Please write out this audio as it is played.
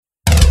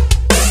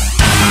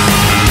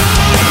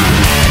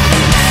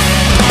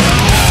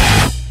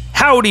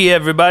Howdy,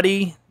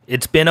 everybody.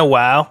 It's been a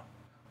while.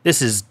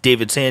 This is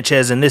David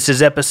Sanchez, and this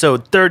is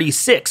episode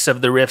 36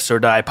 of the Riffs or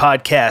Die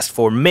podcast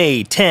for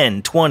May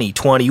 10,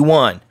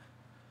 2021.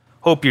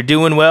 Hope you're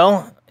doing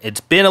well.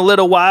 It's been a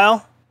little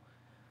while.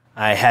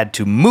 I had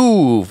to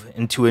move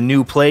into a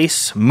new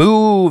place,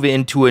 move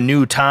into a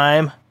new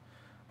time,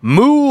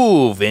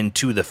 move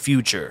into the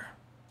future.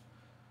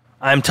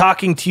 I'm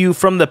talking to you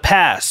from the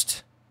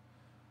past,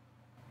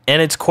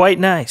 and it's quite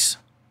nice.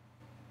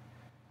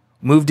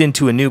 Moved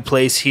into a new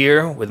place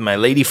here with my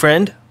lady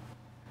friend,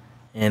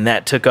 and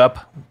that took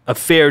up a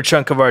fair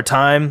chunk of our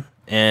time,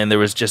 and there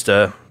was just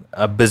a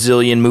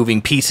bazillion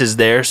moving pieces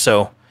there,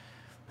 so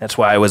that's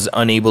why I was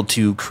unable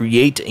to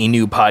create a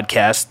new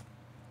podcast.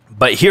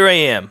 But here I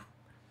am.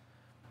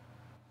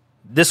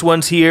 This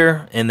one's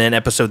here, and then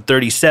episode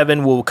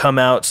 37 will come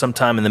out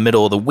sometime in the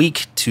middle of the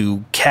week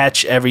to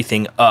catch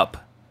everything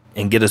up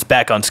and get us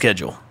back on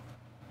schedule.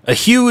 A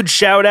huge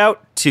shout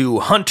out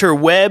to Hunter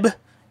Webb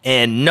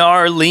and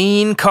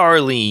Narlene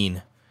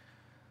Carleen,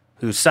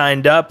 who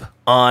signed up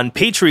on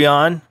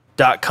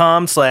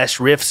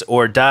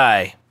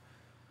patreon.com/riffsordie.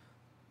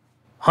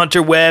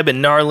 Hunter Webb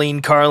and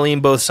Narlene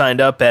Carleen both signed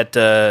up at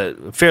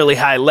fairly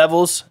high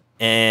levels,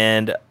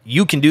 and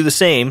you can do the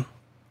same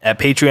at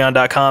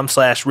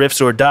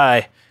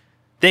patreon.com/riffsordie.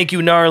 Thank you,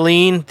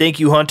 Narlene. Thank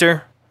you,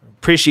 Hunter.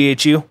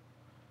 Appreciate you.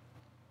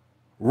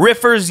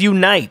 Riffers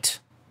unite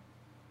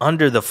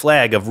under the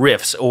flag of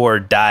Riffs or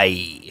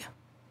Die.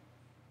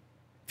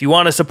 If you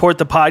want to support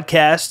the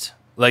podcast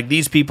like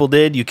these people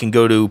did, you can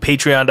go to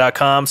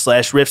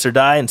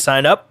patreon.com/riffsordie and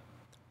sign up.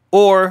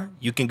 Or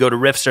you can go to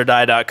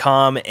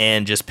riffsordie.com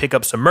and just pick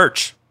up some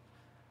merch.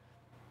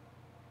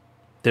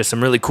 There's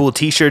some really cool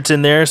t-shirts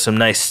in there, some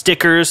nice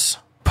stickers,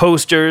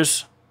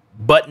 posters,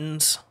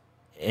 buttons.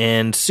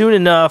 And soon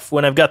enough,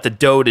 when I've got the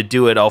dough to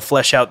do it, I'll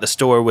flesh out the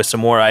store with some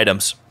more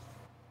items.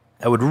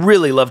 I would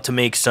really love to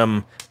make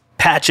some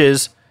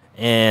patches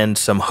and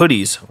some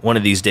hoodies one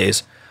of these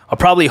days. I'll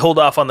probably hold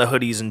off on the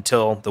hoodies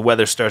until the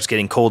weather starts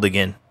getting cold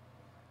again.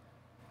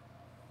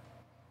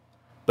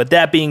 But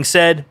that being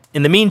said,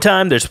 in the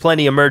meantime, there's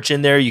plenty of merch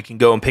in there you can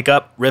go and pick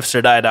up,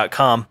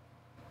 riffsordie.com.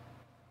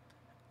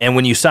 And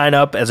when you sign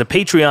up as a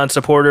Patreon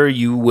supporter,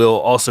 you will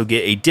also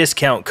get a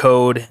discount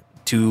code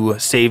to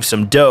save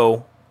some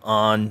dough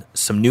on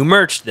some new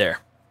merch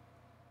there.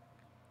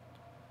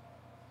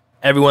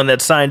 Everyone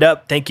that's signed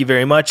up, thank you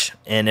very much.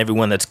 And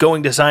everyone that's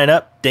going to sign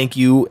up, thank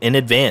you in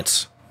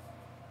advance.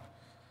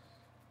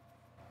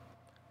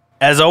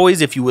 As always,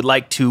 if you would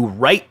like to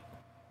write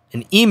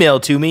an email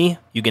to me,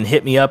 you can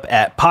hit me up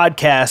at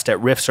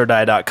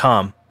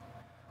podcast@riffsordie.com.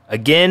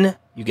 Again,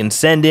 you can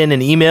send in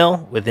an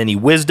email with any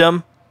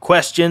wisdom,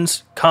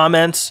 questions,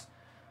 comments,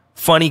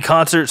 funny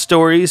concert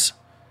stories.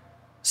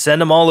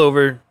 Send them all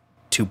over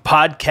to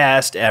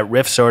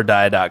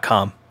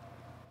podcast@riffsordie.com.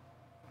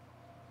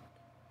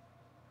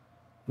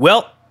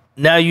 Well,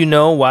 now you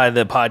know why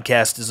the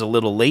podcast is a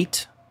little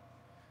late.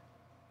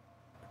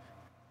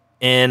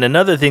 And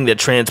another thing that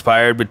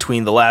transpired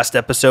between the last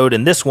episode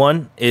and this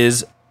one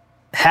is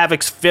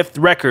Havoc's fifth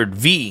record,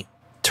 V,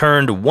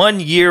 turned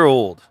 1 year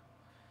old.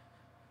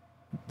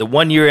 The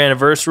 1 year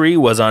anniversary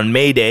was on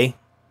May Day,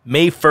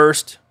 May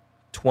 1st,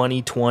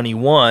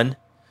 2021.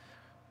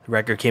 The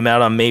record came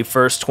out on May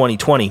 1st,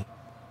 2020.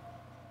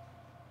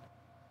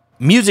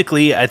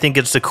 Musically, I think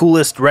it's the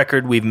coolest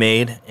record we've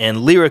made,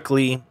 and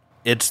lyrically,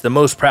 it's the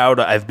most proud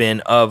I've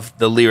been of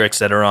the lyrics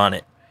that are on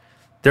it.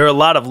 There are a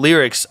lot of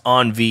lyrics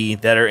on V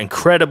that are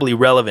incredibly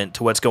relevant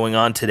to what's going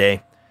on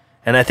today,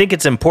 and I think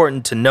it's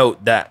important to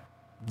note that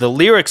the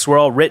lyrics were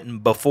all written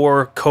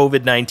before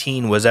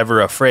COVID-19 was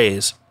ever a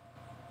phrase.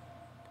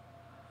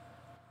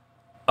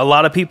 A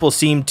lot of people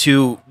seem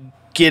to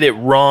get it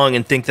wrong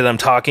and think that I'm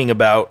talking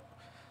about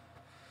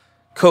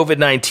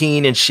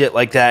COVID-19 and shit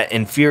like that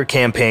in Fear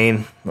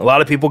Campaign. A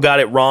lot of people got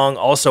it wrong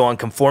also on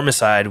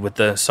Conformicide with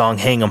the song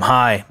Hang 'Em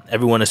High.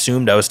 Everyone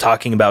assumed I was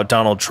talking about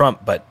Donald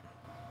Trump, but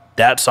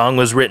that song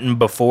was written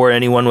before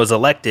anyone was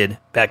elected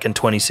back in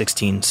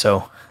 2016,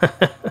 so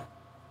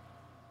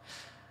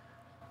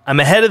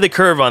I'm ahead of the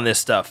curve on this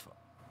stuff.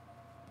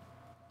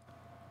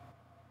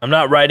 I'm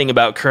not writing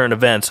about current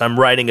events. I'm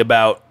writing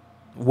about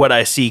what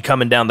I see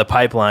coming down the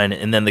pipeline,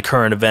 and then the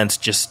current events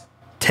just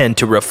tend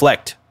to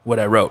reflect what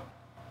I wrote.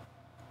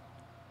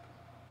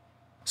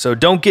 So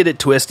don't get it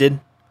twisted.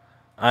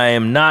 I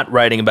am not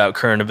writing about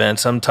current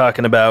events. I'm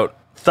talking about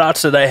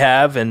thoughts that I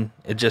have, and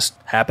it just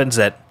happens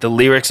that the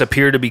lyrics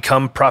appear to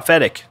become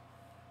prophetic,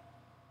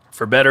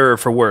 for better or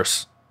for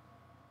worse.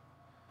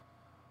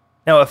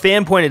 Now, a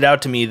fan pointed out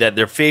to me that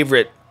their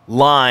favorite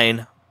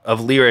line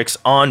of lyrics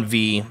on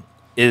V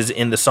is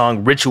in the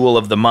song Ritual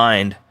of the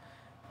Mind,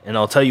 and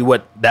I'll tell you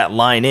what that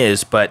line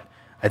is, but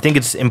I think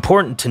it's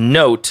important to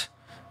note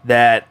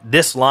that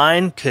this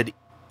line could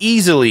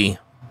easily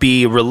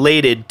be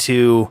related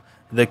to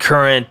the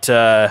current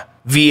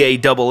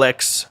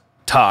VAXX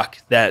talk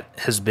that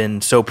has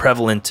been so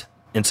prevalent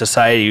in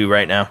society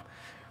right now.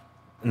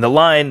 And the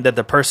line that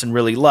the person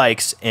really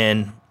likes,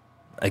 and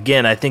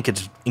again, I think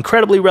it's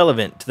incredibly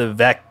relevant to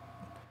the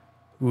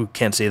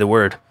can't say the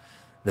word,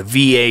 the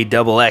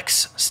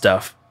VAXX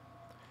stuff.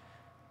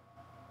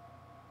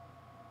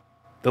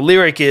 The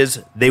lyric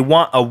is, they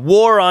want a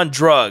war on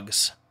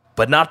drugs,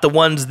 but not the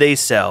ones they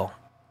sell,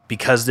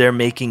 because they're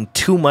making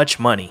too much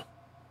money.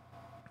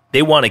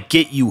 They want to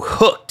get you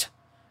hooked,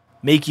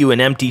 make you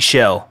an empty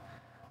shell.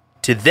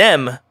 To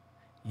them,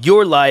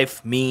 your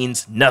life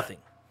means nothing.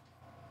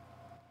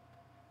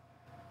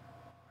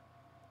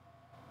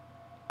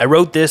 I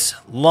wrote this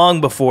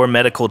long before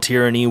medical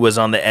tyranny was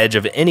on the edge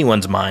of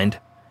anyone's mind,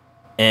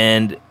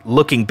 and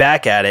looking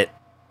back at it,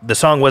 the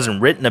song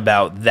wasn't written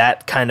about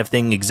that kind of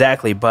thing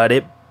exactly, but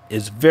it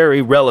is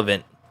very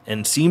relevant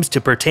and seems to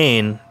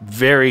pertain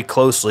very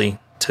closely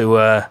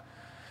to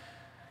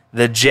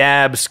the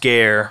jab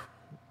scare.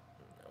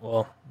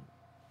 Well,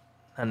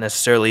 not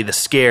necessarily the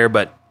scare,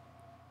 but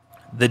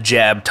the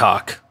jab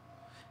talk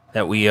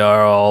that we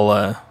are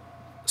all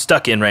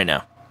stuck in right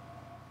now.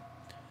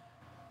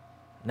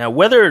 Now,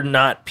 whether or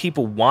not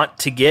people want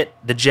to get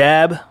the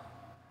jab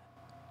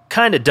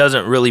kind of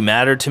doesn't really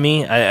matter to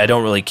me. I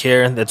don't really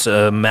care. That's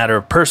a matter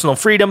of personal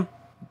freedom.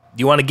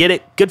 You want to get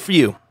it? Good for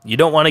you. You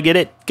don't want to get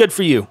it? Good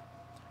for you.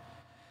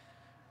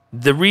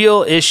 The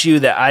real issue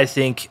that I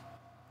think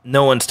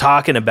no one's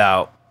talking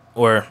about,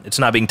 or it's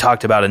not being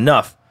talked about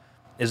enough,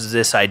 is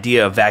this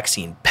idea of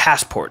vaccine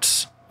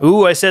passports.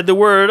 Ooh, I said the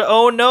word.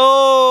 Oh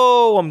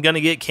no, I'm going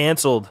to get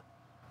canceled.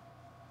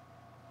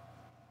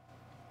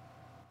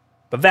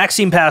 But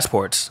vaccine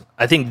passports,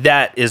 I think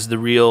that is the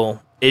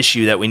real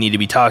issue that we need to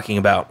be talking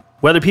about.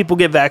 Whether people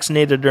get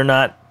vaccinated or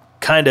not,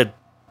 kind of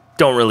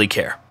don't really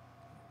care.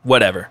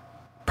 Whatever.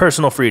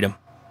 Personal freedom.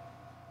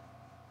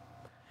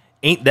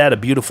 Ain't that a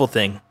beautiful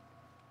thing?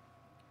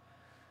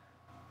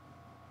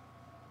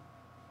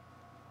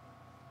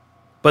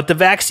 But the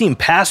vaccine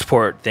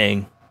passport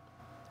thing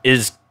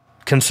is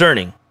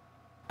concerning.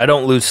 I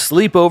don't lose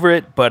sleep over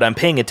it, but I'm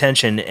paying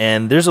attention,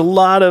 and there's a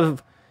lot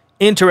of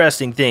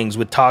interesting things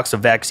with talks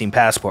of vaccine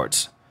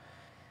passports.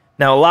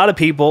 Now, a lot of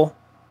people,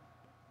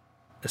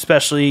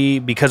 especially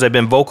because I've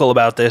been vocal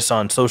about this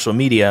on social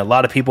media, a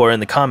lot of people are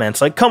in the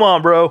comments like, come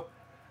on, bro,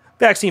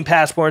 vaccine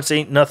passports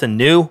ain't nothing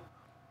new.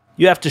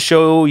 You have to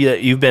show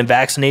that you've been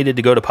vaccinated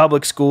to go to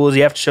public schools.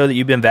 You have to show that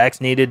you've been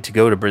vaccinated to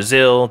go to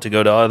Brazil, to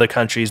go to other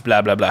countries,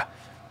 blah, blah, blah.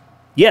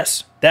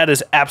 Yes, that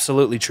is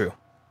absolutely true.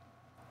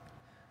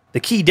 The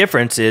key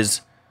difference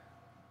is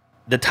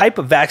the type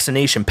of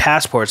vaccination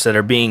passports that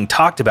are being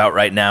talked about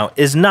right now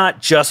is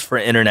not just for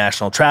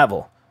international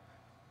travel.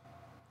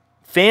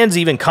 Fans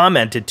even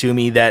commented to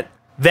me that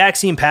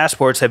vaccine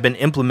passports have been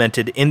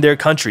implemented in their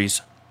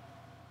countries,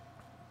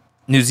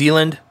 New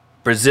Zealand,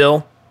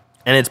 Brazil,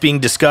 and it's being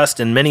discussed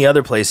in many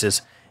other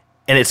places.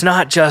 And it's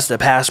not just a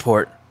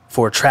passport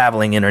for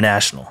traveling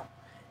international.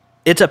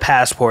 It's a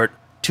passport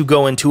to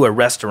go into a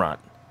restaurant.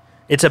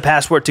 It's a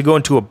passport to go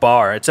into a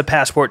bar. It's a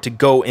passport to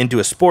go into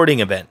a sporting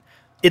event.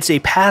 It's a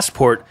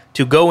passport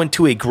to go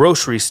into a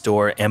grocery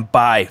store and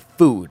buy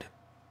food.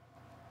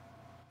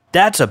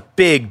 That's a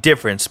big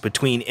difference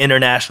between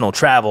international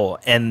travel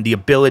and the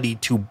ability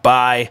to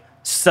buy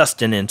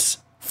sustenance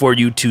for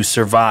you to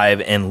survive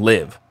and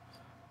live.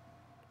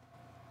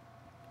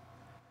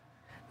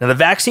 Now, the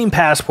vaccine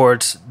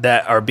passports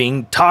that are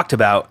being talked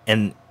about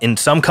and in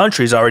some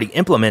countries already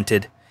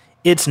implemented,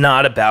 it's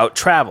not about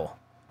travel.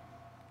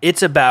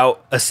 It's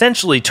about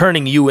essentially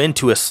turning you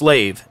into a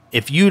slave.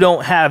 If you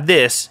don't have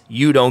this,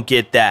 you don't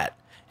get that.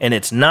 And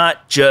it's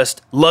not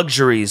just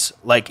luxuries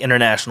like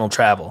international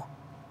travel.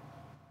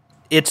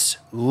 It's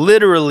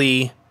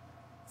literally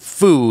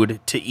food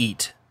to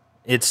eat.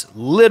 It's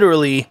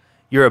literally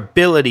your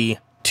ability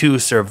to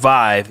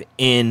survive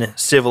in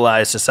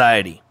civilized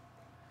society.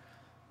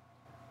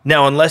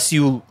 Now, unless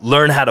you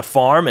learn how to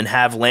farm and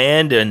have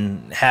land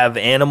and have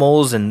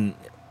animals and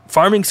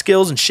farming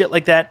skills and shit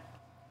like that,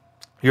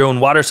 your own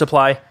water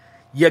supply,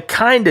 you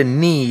kind of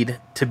need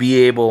to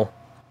be able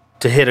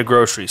to hit a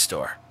grocery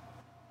store.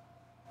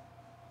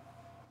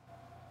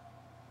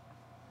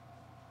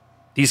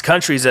 These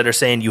countries that are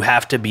saying you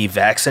have to be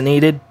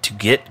vaccinated to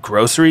get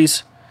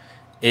groceries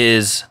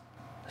is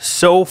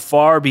so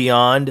far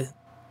beyond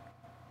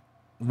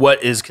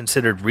what is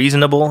considered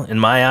reasonable in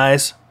my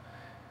eyes.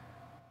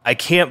 I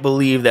can't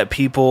believe that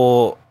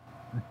people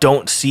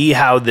don't see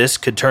how this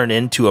could turn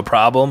into a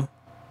problem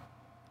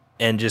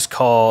and just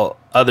call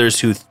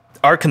others who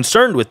are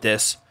concerned with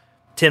this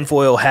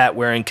tinfoil hat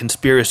wearing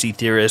conspiracy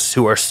theorists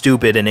who are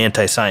stupid and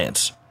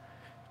anti-science.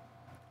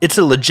 It's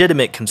a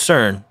legitimate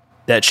concern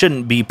that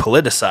shouldn't be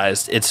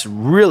politicized. It's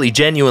really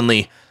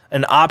genuinely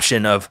an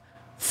option of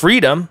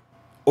freedom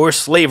or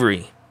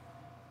slavery.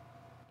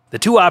 The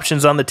two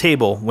options on the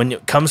table when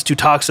it comes to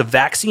talks of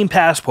vaccine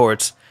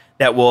passports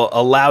that will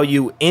allow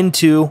you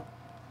into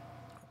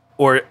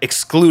or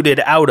excluded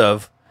out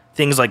of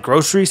things like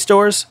grocery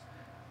stores,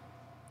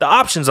 the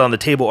options on the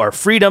table are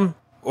freedom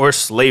or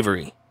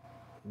slavery.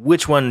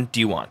 Which one do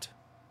you want?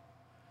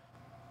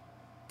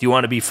 Do you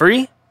want to be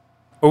free?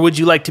 Or would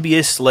you like to be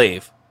a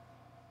slave?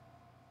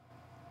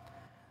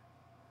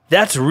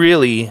 That's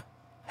really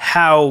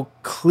how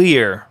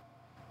clear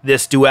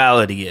this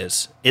duality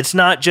is. It's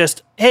not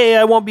just, hey,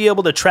 I won't be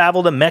able to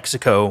travel to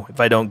Mexico if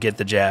I don't get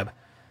the jab.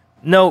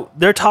 No,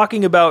 they're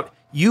talking about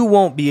you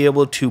won't be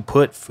able to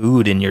put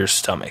food in your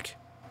stomach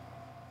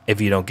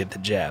if you don't get the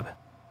jab.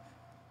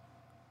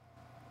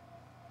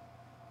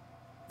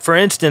 For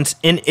instance,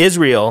 in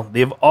Israel,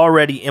 they've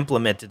already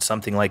implemented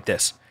something like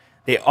this.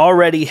 They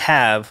already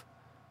have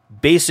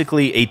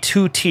basically a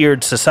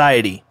two-tiered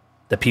society.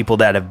 The people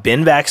that have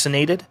been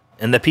vaccinated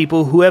and the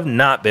people who have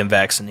not been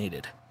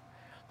vaccinated.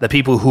 The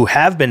people who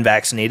have been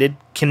vaccinated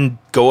can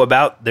go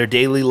about their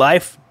daily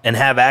life and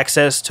have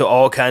access to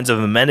all kinds of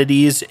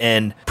amenities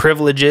and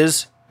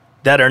privileges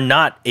that are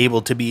not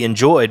able to be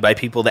enjoyed by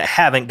people that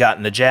haven't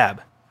gotten the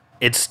jab.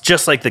 It's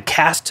just like the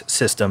caste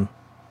system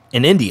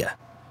in India.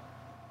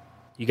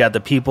 You got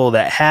the people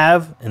that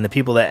have and the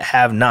people that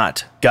have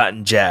not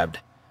gotten jabbed.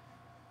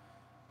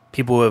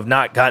 People who have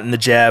not gotten the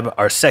jab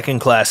are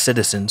second-class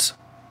citizens.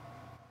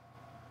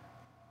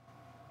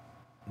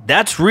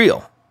 That's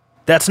real.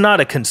 That's not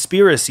a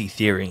conspiracy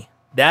theory.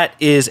 That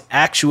is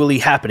actually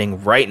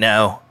happening right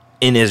now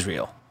in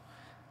Israel.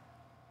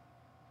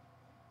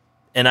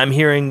 And I'm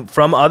hearing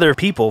from other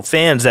people,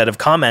 fans that have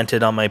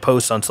commented on my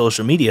posts on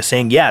social media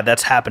saying, yeah,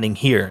 that's happening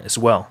here as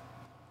well.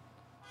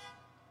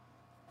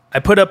 I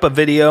put up a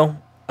video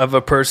of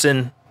a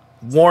person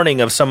warning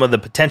of some of the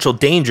potential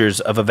dangers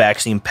of a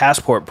vaccine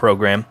passport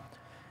program.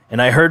 And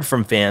I heard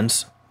from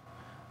fans.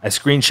 I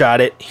screenshot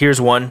it.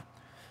 Here's one.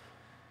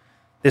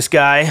 This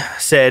guy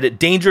said,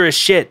 dangerous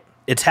shit.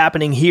 It's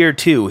happening here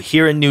too,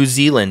 here in New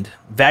Zealand.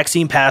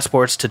 Vaccine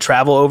passports to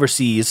travel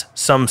overseas.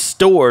 Some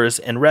stores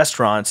and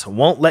restaurants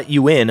won't let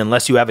you in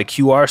unless you have a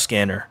QR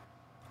scanner.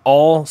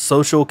 All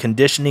social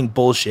conditioning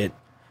bullshit.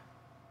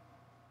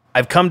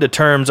 I've come to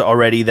terms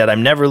already that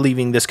I'm never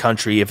leaving this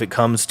country if it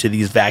comes to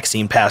these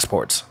vaccine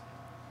passports.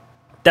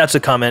 That's a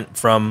comment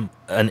from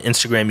an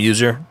Instagram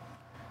user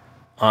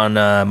on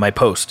my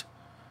post.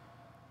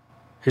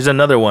 Here's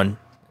another one.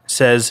 It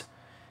says,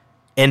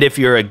 and if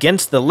you're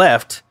against the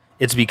left,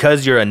 it's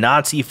because you're a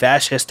Nazi,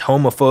 fascist,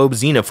 homophobe,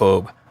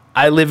 xenophobe.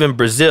 I live in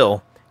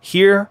Brazil.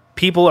 Here,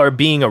 people are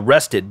being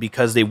arrested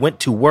because they went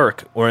to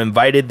work or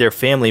invited their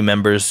family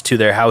members to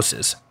their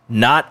houses.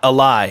 Not a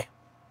lie.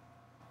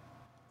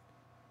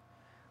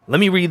 Let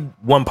me read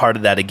one part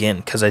of that again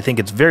because I think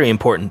it's very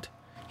important.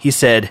 He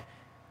said,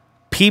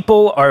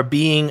 people are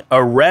being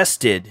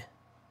arrested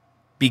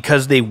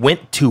because they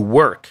went to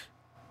work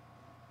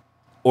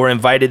or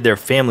invited their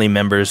family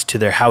members to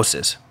their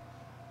houses.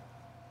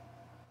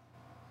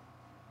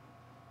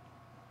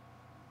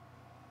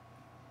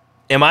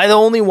 Am I the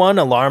only one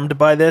alarmed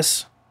by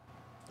this?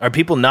 Are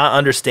people not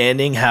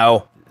understanding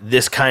how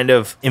this kind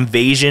of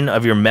invasion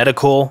of your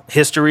medical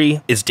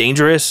history is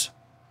dangerous?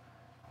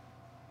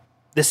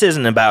 This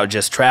isn't about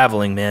just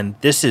traveling, man.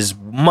 This is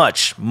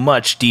much,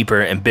 much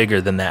deeper and bigger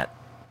than that.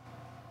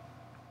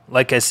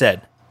 Like I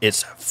said,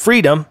 it's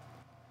freedom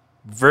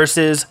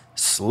versus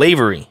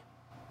slavery.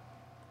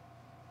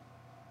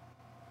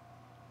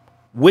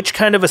 Which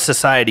kind of a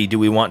society do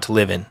we want to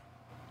live in?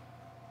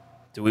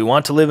 Do we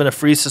want to live in a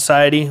free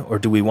society or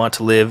do we want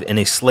to live in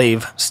a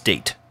slave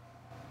state?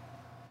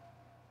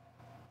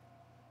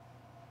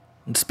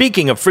 And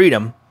speaking of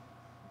freedom,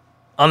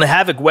 on the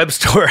Havoc web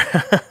store,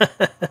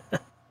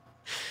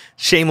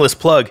 shameless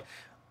plug,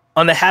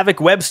 on the Havoc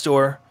web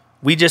store,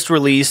 we just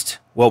re-released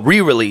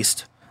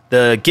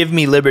the Give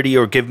Me Liberty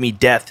or Give Me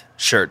Death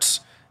shirts.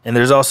 And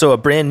there's also a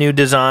brand new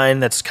design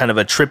that's kind of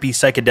a trippy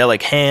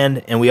psychedelic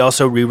hand. And we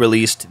also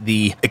re-released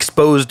the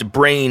exposed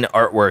brain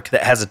artwork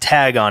that has a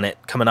tag on it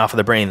coming off of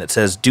the brain that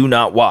says, do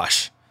not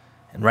wash.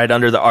 And right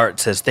under the art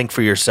says, think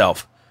for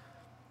yourself.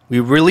 We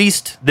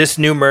released this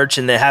new merch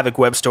in the Havoc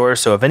web store.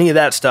 So if any of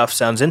that stuff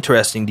sounds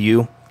interesting to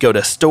you, go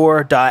to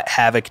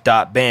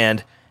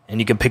store.havoc.band and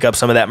you can pick up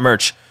some of that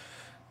merch.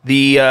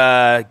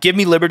 The Give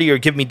Me Liberty or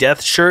Give Me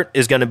Death shirt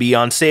is going to be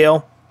on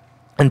sale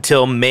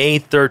until May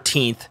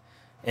 13th.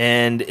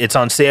 And it's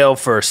on sale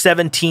for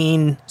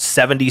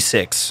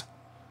 $17.76.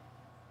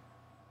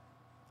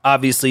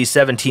 Obviously,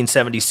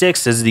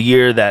 1776 is the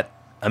year that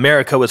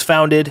America was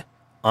founded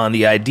on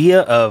the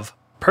idea of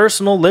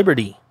personal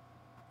liberty.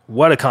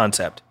 What a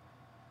concept.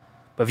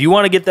 But if you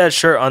want to get that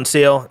shirt on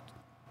sale,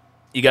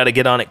 you got to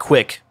get on it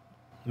quick.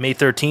 May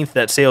 13th,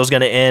 that sale is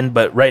going to end.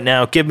 But right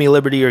now, Give Me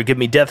Liberty or Give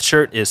Me Death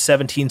shirt is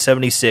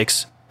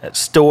 $17.76 at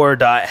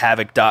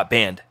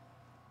store.havoc.band.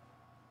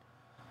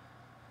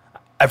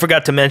 I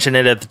forgot to mention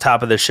it at the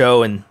top of the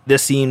show, and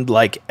this seemed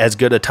like as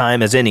good a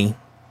time as any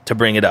to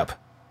bring it up.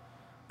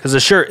 Because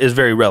the shirt is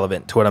very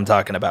relevant to what I'm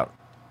talking about.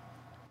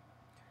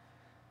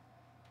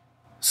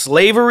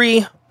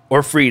 Slavery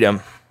or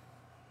freedom?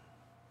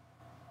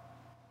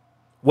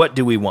 What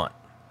do we want?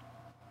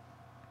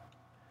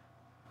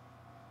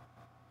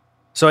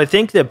 So I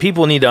think that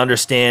people need to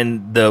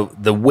understand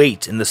the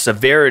weight and the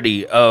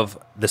severity of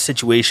the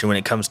situation when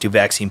it comes to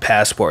vaccine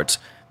passports.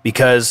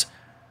 Because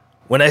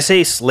when I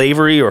say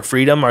slavery or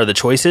freedom are the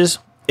choices,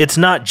 it's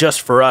not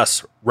just for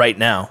us right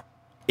now.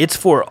 It's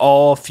for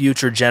all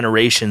future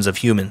generations of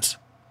humans.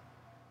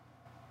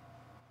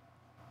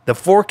 The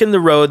fork in the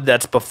road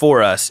that's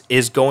before us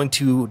is going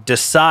to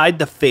decide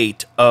the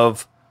fate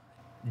of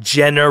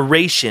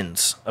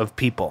generations of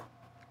people.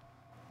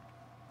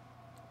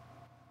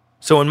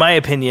 So in my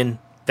opinion,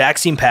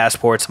 vaccine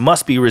passports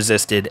must be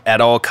resisted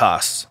at all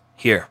costs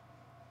here.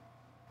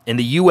 In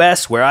the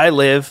US, where I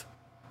live,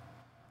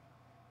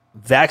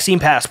 vaccine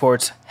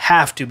passports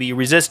have to be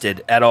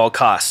resisted at all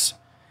costs.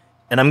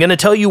 And I'm going to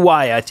tell you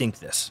why I think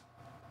this.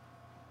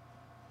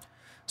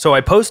 So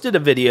I posted a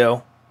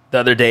video the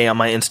other day on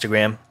my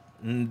Instagram.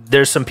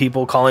 There's some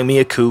people calling me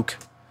a kook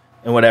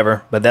and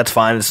whatever, but that's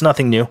fine. It's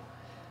nothing new.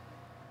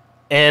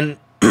 And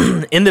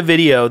in the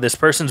video, this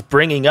person's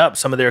bringing up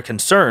some of their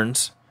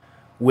concerns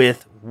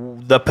with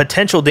the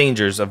potential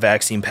dangers of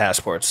vaccine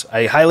passports.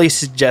 I highly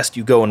suggest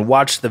you go and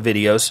watch the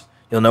videos.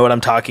 You'll know what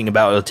I'm talking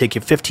about. It'll take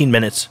you 15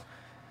 minutes.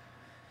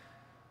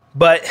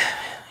 But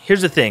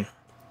here's the thing.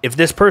 If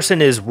this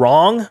person is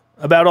wrong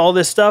about all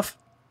this stuff,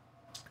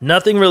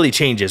 nothing really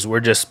changes.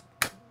 We're just,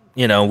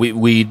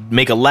 we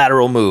make a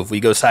lateral move. We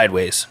go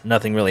sideways.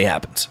 Nothing really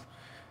happens.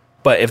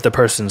 But if the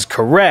person's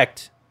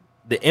correct,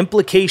 the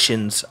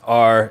implications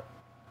are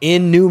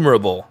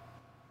innumerable.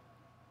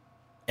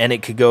 And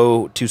it could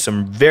go to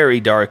some very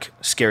dark,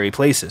 scary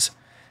places.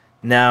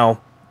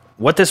 Now,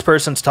 what this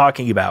person's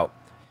talking about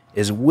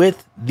is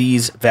with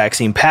these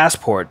vaccine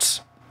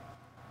passports,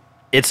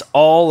 it's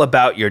all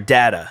about your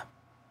data.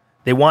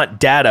 They want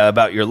data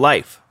about your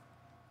life.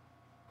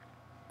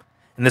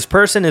 And this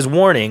person is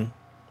warning,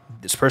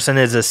 this person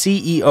is a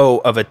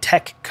CEO of a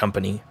tech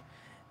company,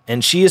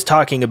 and she is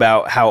talking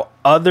about how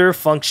other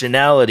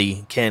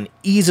functionality can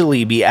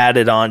easily be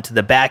added on to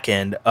the back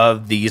end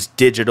of these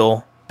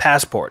digital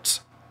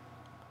passports.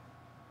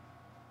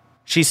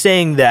 She's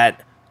saying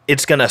that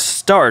it's going to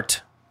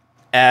start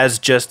as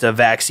just a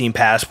vaccine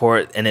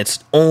passport and it's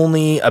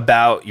only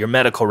about your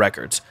medical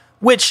records,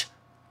 which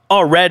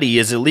already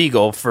is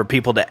illegal for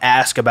people to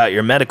ask about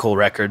your medical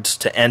records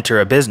to enter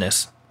a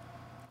business.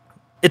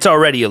 It's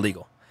already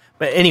illegal.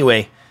 But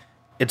anyway,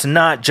 it's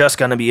not just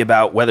going to be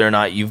about whether or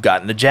not you've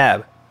gotten the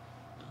jab.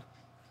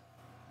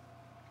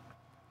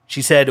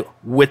 She said,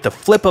 with the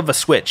flip of a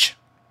switch,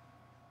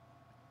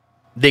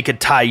 they could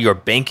tie your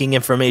banking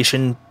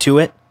information to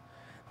it.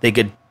 They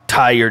could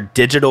tie your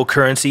digital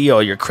currency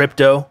or your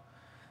crypto.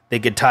 They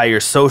could tie your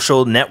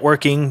social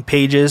networking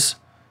pages,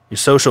 your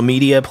social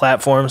media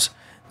platforms,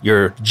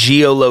 your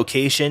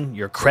geolocation,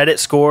 your credit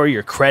score,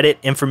 your credit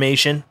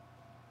information.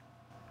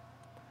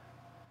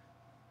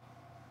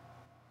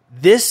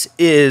 This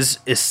is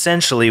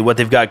essentially what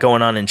they've got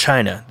going on in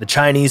China, the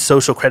Chinese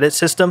social credit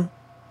system.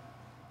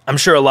 I'm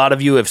sure a lot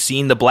of you have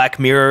seen the Black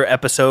Mirror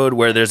episode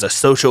where there's a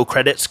social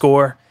credit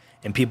score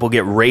and people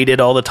get rated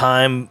all the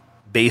time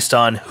based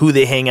on who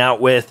they hang out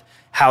with,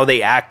 how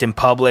they act in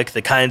public,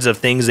 the kinds of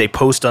things they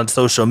post on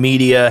social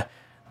media.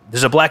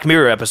 There's a Black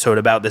Mirror episode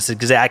about this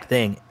exact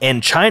thing,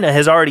 and China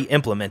has already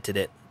implemented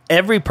it.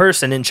 Every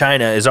person in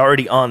China is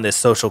already on this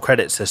social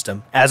credit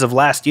system as of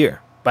last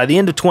year. By the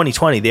end of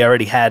 2020, they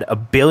already had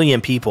 1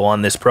 billion people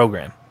on this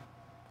program.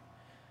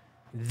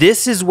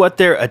 This is what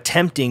they're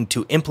attempting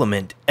to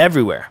implement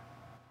everywhere,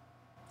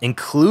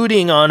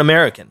 including on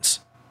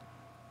Americans.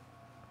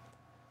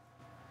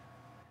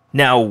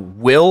 Now,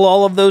 will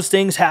all of those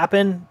things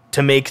happen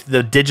to make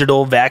the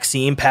digital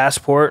vaccine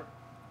passport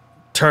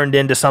turned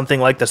into something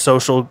like the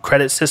social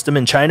credit system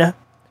in China?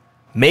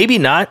 Maybe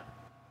not.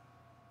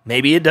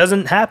 Maybe it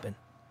doesn't happen.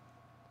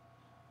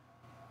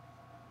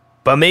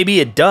 But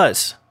maybe it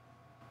does.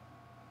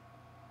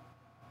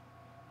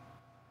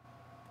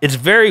 It's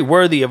very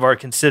worthy of our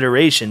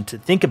consideration to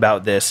think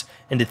about this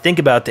and to think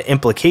about the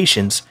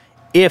implications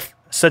if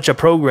such a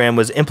program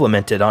was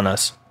implemented on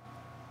us.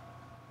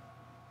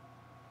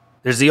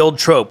 There's the old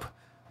trope,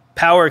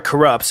 power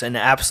corrupts and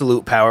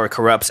absolute power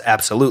corrupts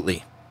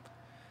absolutely.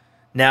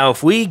 Now,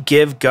 if we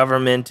give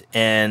government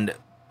and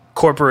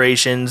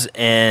corporations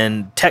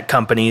and tech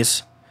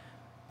companies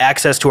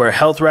access to our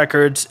health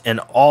records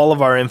and all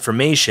of our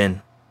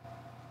information,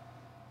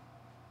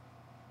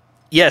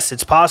 yes,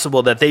 it's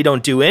possible that they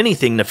don't do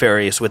anything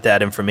nefarious with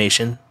that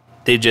information.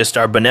 They just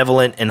are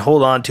benevolent and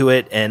hold on to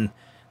it, and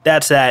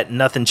that's that.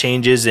 Nothing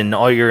changes and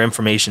all your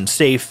information's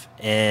safe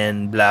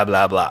and blah,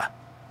 blah, blah.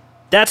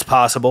 That's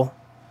possible.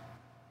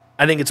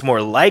 I think it's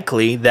more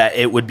likely that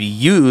it would be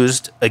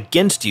used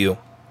against you.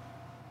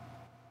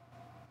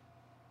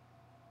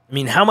 I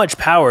mean, how much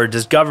power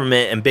does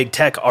government and big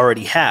tech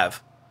already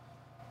have?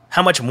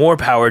 How much more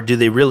power do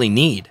they really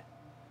need?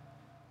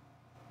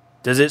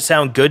 Does it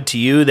sound good to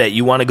you that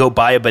you want to go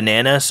buy a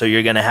banana, so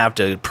you're going to have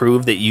to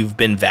prove that you've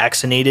been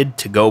vaccinated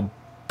to go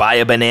buy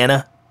a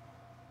banana?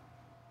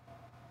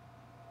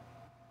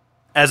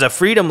 As a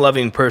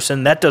freedom-loving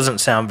person, that doesn't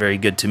sound very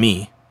good to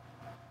me.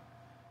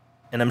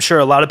 And I'm sure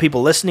a lot of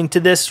people listening to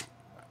this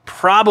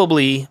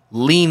probably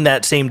lean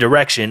that same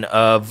direction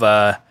of,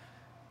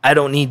 I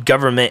don't need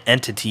government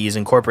entities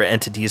and corporate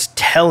entities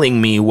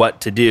telling me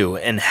what to do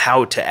and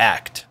how to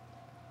act.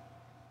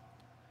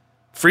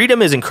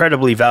 Freedom is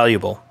incredibly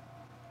valuable.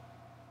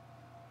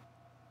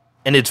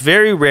 And it's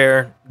very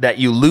rare that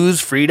you lose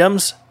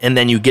freedoms and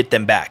then you get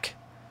them back.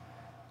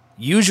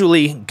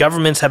 Usually,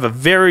 governments have a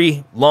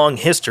very long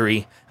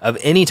history of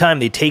any time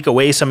they take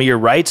away some of your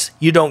rights,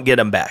 you don't get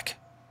them back.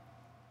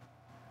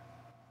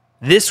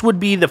 This would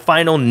be the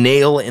final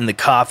nail in the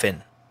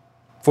coffin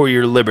for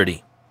your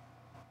liberty,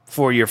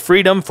 for your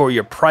freedom, for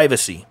your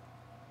privacy.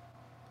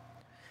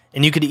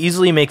 And you could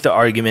easily make the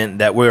argument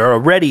that we're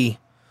already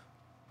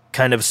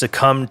kind of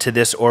succumbed to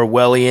this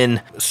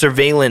Orwellian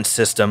surveillance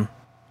system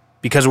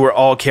because we're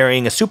all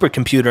carrying a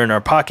supercomputer in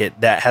our pocket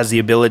that has the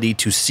ability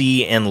to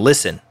see and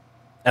listen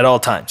at all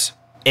times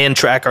and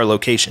track our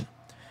location.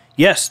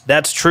 Yes,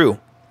 that's true.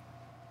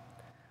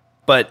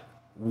 But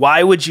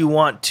why would you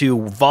want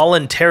to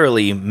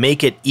voluntarily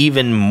make it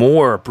even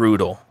more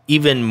brutal,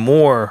 even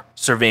more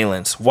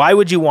surveillance? Why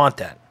would you want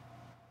that?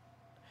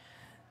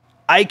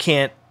 I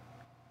can't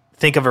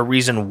think of a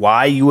reason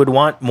why you would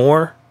want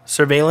more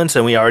surveillance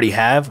than we already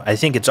have. I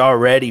think it's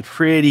already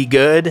pretty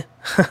good,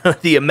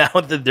 the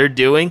amount that they're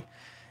doing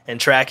and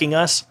tracking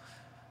us.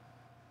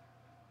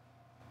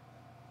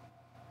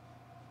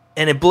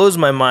 And it blows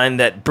my mind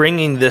that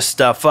bringing this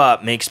stuff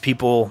up makes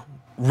people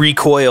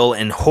recoil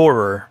in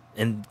horror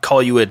and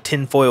call you a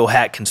tinfoil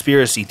hat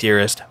conspiracy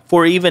theorist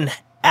for even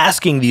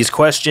asking these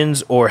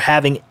questions or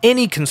having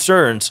any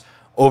concerns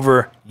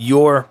over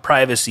your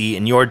privacy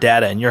and your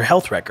data and your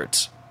health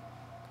records.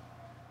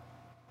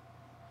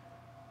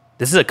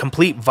 This is a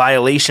complete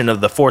violation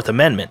of the Fourth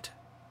Amendment.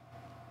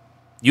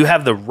 You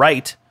have the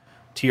right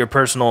to your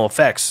personal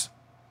effects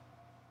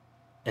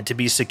and to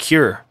be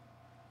secure.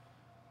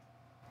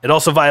 It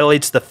also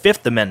violates the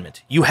Fifth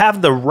Amendment. You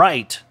have the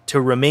right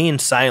to remain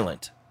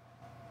silent.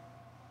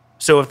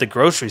 So if the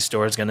grocery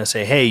store is going to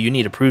say, hey, you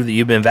need to prove that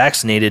you've been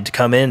vaccinated to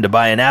come in to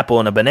buy an apple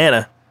and a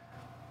banana,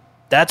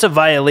 that's a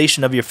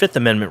violation of your Fifth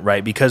Amendment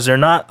right because they're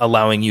not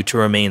allowing you to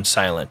remain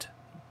silent.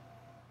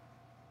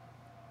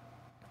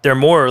 They're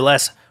more or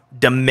less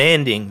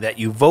demanding that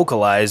you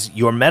vocalize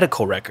your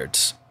medical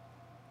records.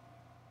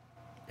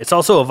 It's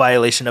also a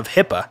violation of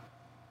HIPAA.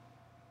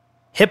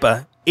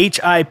 HIPAA,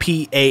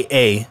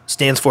 HIPAA,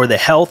 stands for the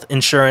Health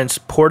Insurance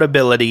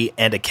Portability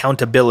and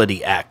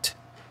Accountability Act.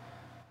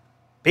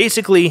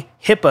 Basically,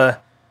 HIPAA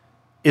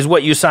is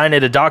what you sign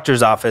at a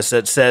doctor's office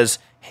that says,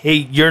 hey,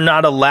 you're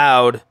not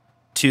allowed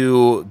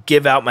to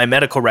give out my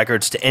medical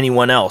records to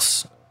anyone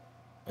else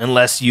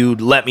unless you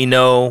let me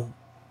know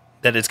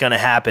that it's going to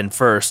happen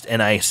first,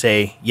 and I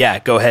say, yeah,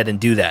 go ahead and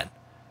do that.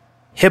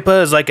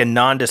 HIPAA is like a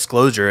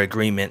non-disclosure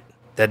agreement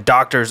that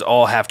doctors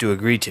all have to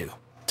agree to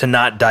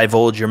not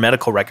divulge your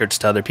medical records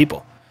to other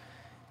people.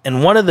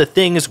 And one of the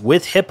things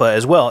with HIPAA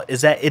as well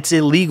is that it's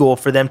illegal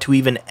for them to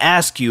even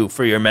ask you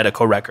for your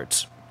medical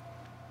records.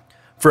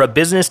 For a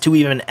business to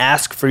even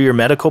ask for your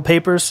medical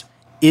papers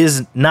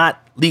is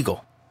not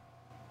legal.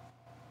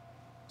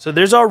 So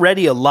there's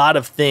already a lot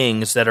of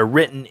things that are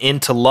written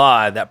into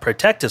law that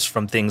protect us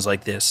from things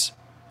like this.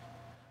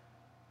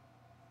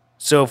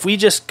 So if we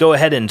just go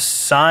ahead and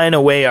sign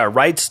away our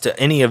rights to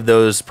any of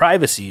those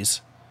privacies,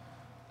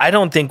 I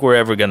don't think we're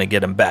ever going to get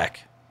them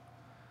back.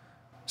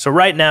 So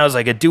right now is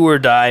like a do or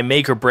die,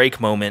 make or break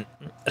moment,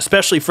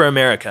 especially for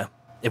America.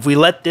 If we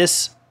let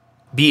this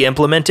be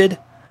implemented,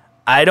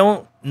 I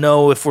don't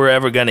know if we're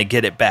ever going to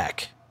get it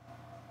back.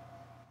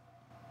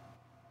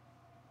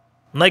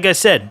 Like I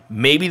said,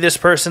 maybe this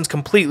person's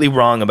completely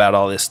wrong about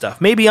all this stuff.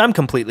 Maybe I'm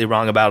completely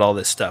wrong about all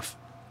this stuff.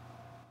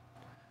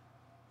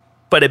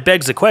 But it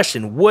begs the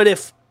question, what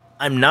if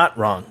I'm not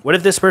wrong? What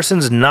if this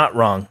person's not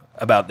wrong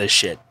about this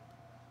shit?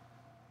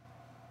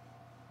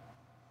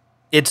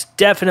 It's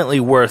definitely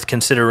worth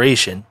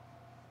consideration.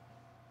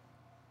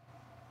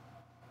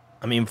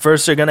 I mean,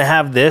 first they're going to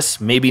have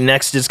this. Maybe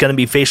next it's going to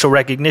be facial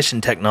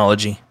recognition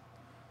technology.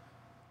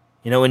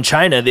 You know, in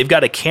China, they've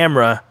got a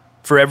camera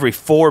for every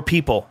 4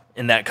 people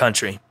in that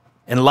country.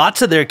 And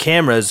lots of their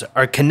cameras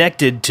are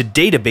connected to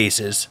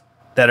databases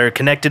that are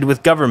connected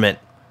with government.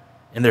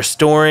 And they're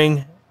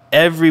storing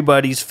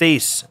everybody's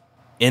face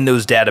in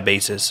those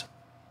databases.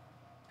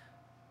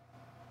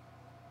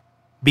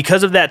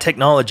 Because of that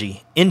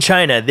technology, in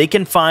China, they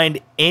can find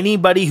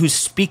anybody who's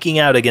speaking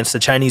out against the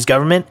Chinese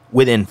government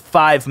within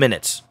 5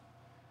 minutes.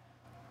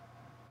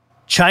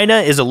 China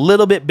is a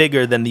little bit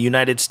bigger than the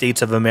United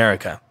States of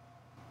America,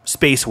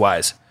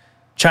 space-wise.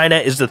 China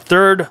is the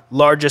 3rd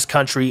largest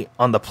country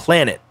on the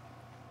planet,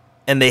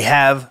 and they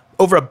have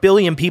over 1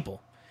 billion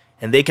people,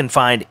 and they can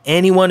find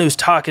anyone who's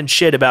talking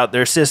shit about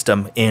their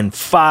system in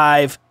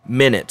 5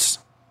 minutes.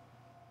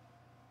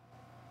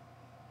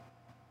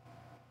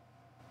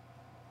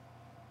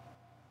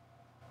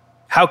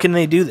 How can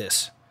they do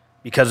this?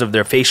 Because of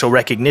their facial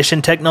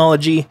recognition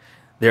technology,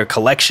 their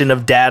collection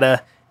of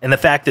data, and the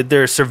fact that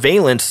their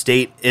surveillance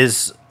state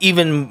is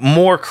even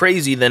more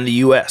crazy than the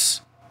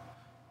US.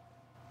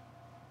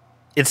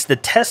 It's the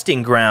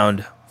testing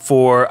ground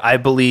for, I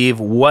believe,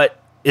 what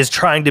is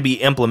trying to be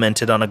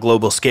implemented on a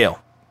global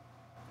scale.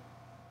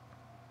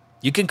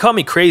 You can call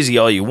me crazy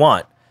all you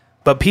want,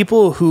 but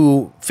people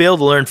who fail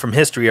to learn from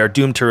history are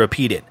doomed to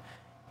repeat it.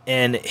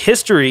 And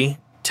history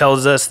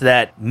tells us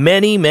that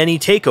many, many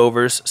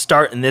takeovers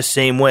start in this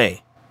same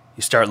way.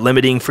 You start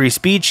limiting free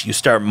speech, you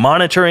start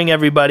monitoring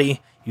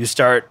everybody, You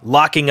start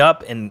locking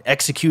up and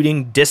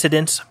executing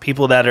dissidents,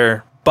 people that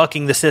are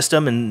bucking the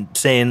system and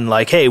saying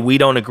like, hey, we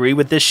don't agree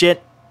with this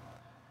shit.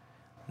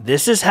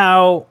 This is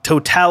how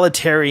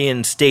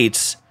totalitarian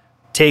states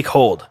take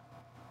hold.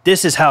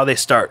 This is how they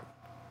start.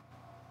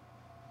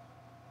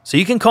 So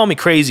you can call me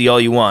crazy all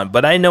you want,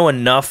 but I know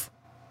enough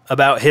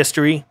about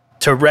history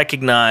to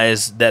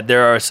recognize that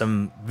there are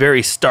some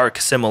very stark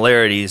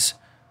similarities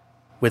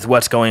with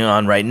what's going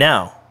on right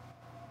now.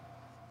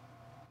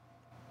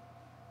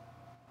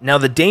 Now,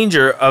 the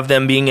danger of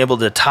them being able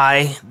to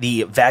tie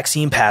the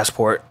vaccine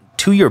passport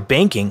to your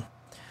banking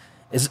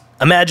is,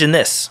 imagine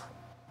this.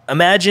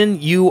 Imagine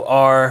you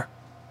are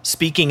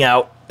speaking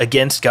out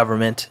against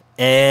government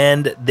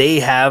and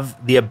they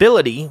have the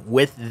ability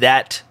with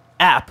that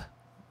app,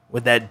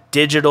 with that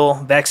digital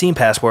vaccine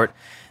passport,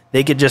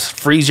 they could just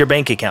freeze your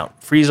bank account,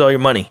 freeze all your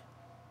money.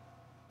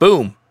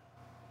 Boom.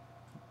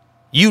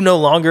 You no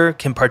longer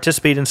can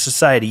participate in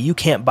society. You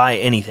can't buy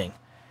anything.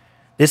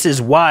 This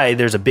is why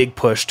there's a big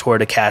push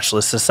toward a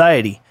cashless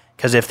society.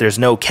 Because if there's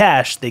no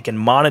cash, they can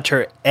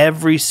monitor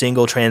every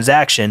single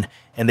transaction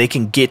and they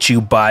can get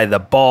you by the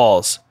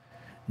balls.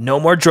 No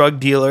more drug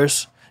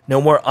dealers.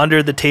 No more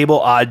under-the-table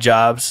odd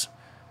jobs.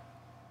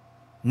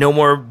 No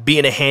more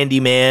being a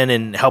handyman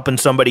and helping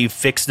somebody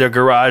fix their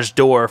garage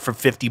door for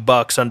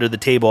 $50 under the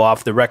table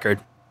off the record.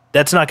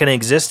 That's not going to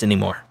exist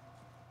anymore.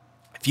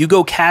 If you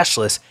go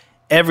cashless,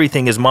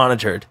 everything is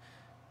monitored.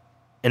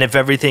 And if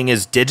everything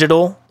is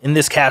digital in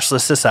this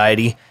cashless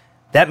society,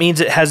 that means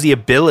it has the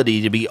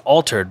ability to be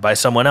altered by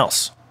someone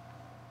else.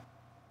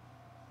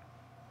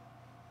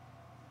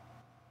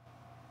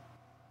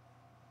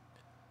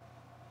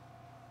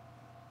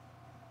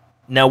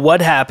 Now,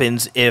 what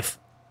happens if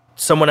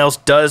someone else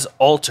does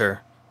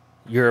alter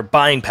your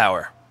buying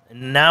power?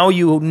 Now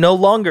you no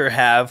longer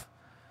have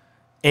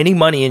any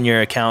money in your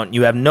account.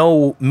 You have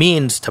no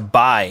means to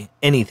buy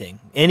anything,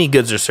 any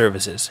goods or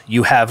services.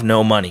 You have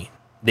no money.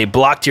 They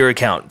blocked your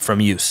account from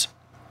use.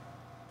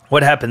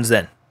 What happens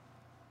then?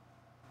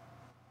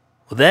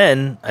 Well,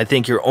 then I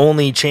think your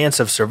only chance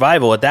of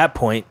survival at that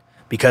point,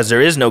 because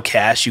there is no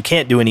cash, you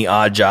can't do any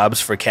odd jobs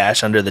for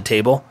cash under the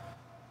table.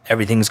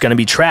 Everything's going to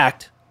be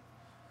tracked.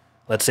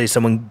 Let's say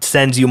someone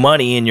sends you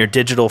money in your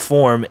digital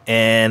form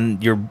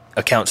and your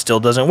account still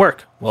doesn't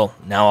work. Well,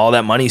 now all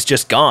that money's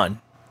just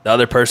gone. The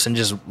other person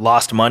just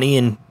lost money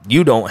and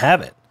you don't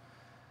have it.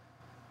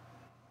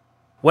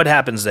 What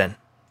happens then?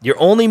 Your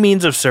only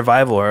means of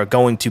survival are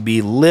going to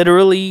be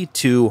literally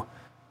to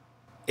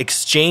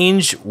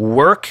exchange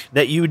work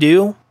that you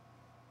do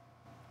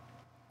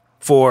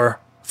for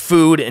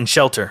food and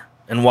shelter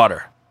and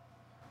water.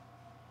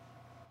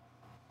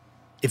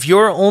 If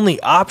your only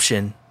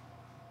option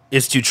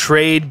is to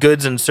trade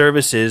goods and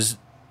services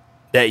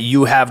that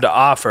you have to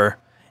offer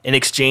in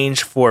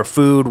exchange for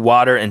food,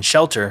 water, and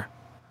shelter,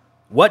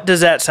 what does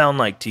that sound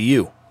like to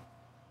you?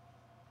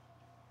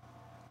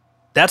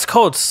 That's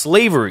called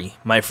slavery,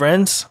 my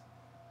friends.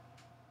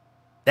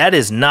 That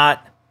is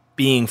not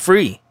being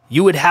free.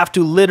 You would have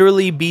to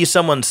literally be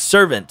someone's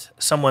servant,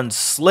 someone's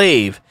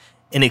slave,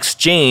 in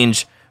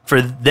exchange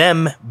for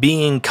them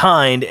being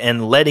kind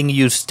and letting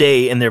you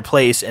stay in their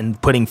place and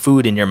putting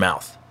food in your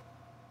mouth.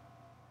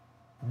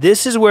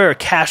 This is where a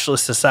cashless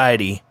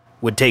society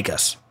would take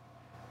us.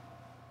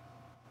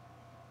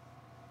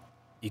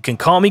 You can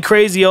call me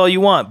crazy all you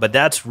want, but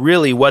that's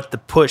really what the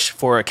push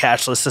for a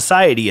cashless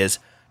society is.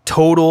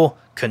 Total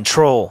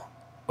control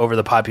over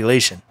the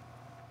population.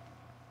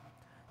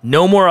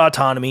 No more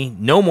autonomy,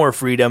 no more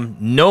freedom,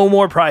 no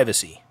more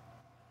privacy.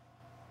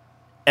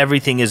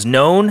 Everything is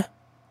known.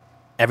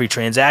 Every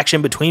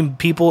transaction between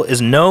people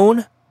is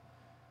known.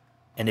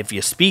 And if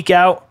you speak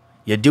out,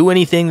 you do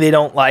anything they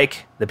don't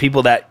like, the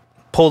people that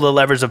pull the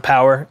levers of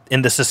power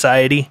in the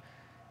society,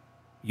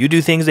 you do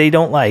things they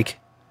don't like,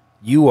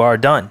 you are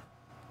done.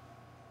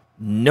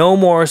 No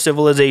more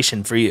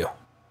civilization for you.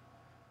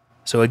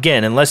 So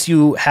again, unless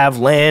you have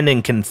land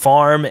and can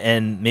farm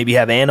and maybe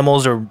have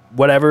animals or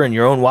whatever in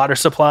your own water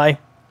supply,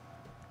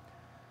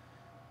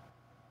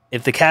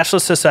 if the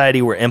cashless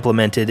society were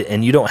implemented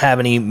and you don't have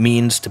any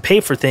means to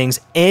pay for things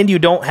and you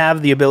don't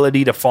have the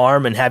ability to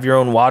farm and have your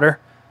own water,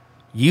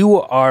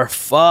 you are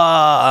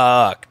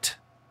fucked.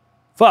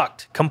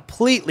 Fucked.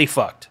 Completely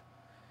fucked.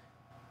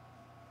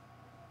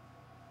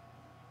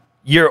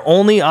 Your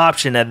only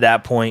option at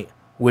that point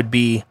would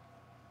be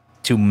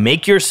to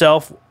make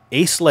yourself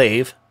a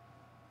slave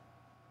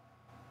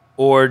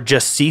or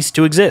just cease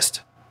to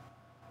exist.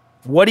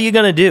 What are you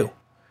going to do?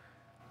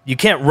 You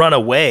can't run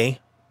away.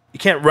 You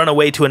can't run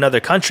away to another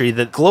country.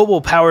 The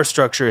global power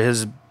structure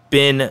has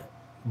been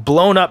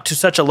blown up to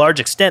such a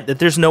large extent that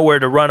there's nowhere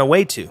to run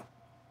away to.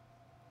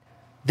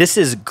 This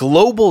is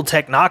global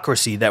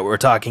technocracy that we're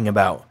talking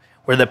about,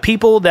 where the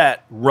people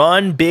that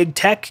run big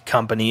tech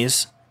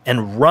companies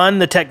and run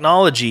the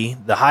technology,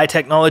 the high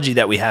technology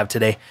that we have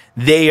today,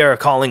 they are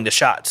calling the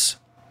shots.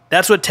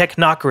 That's what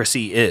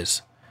technocracy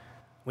is.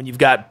 When you've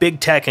got big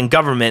tech and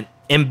government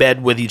in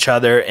bed with each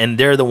other and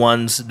they're the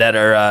ones that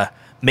are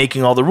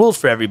making all the rules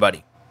for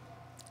everybody.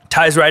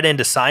 Ties right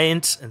into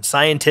science and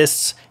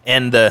scientists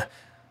and the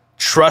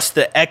trust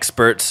the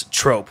experts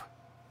trope.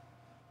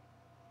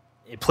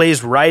 It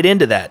plays right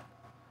into that.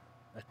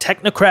 A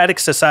technocratic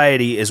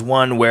society is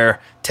one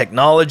where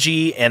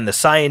technology and the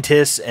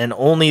scientists and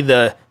only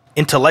the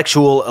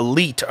intellectual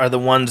elite are the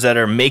ones that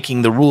are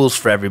making the rules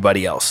for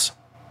everybody else.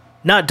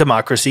 Not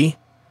democracy.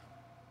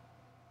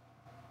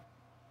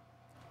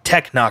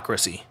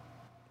 Technocracy.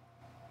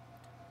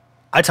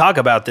 I talk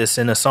about this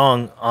in a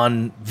song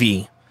on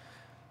V.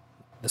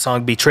 The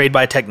song Betrayed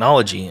by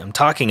Technology. I'm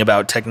talking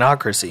about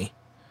technocracy.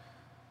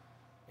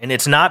 And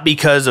it's not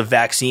because of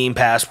vaccine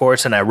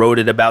passports and I wrote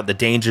it about the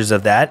dangers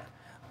of that.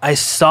 I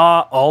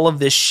saw all of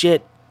this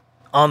shit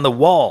on the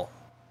wall.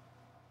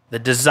 The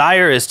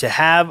desire is to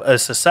have a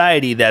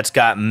society that's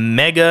got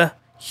mega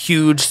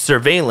huge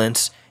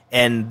surveillance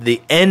and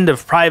the end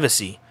of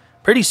privacy.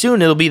 Pretty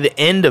soon it'll be the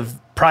end of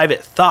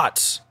private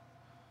thoughts.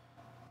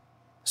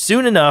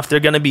 Soon enough, they're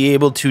going to be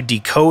able to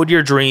decode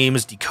your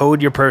dreams,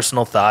 decode your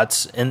personal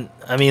thoughts. And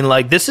I mean,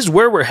 like, this is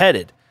where we're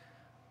headed.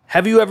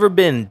 Have you ever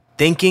been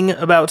thinking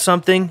about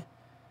something?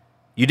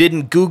 You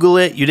didn't Google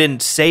it. You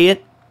didn't say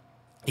it.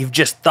 You've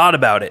just thought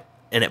about it.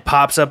 And it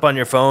pops up on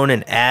your phone,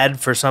 an ad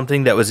for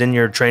something that was in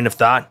your train of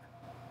thought.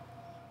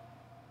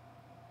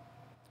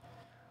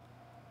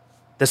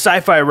 The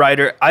sci-fi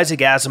writer Isaac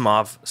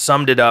Asimov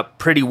summed it up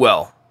pretty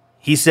well.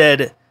 He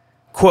said,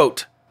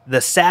 quote,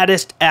 "The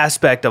saddest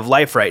aspect of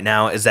life right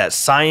now is that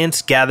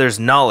science gathers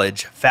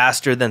knowledge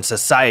faster than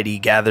society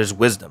gathers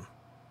wisdom."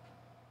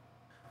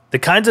 The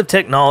kinds of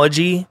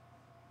technology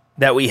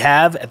that we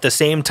have at the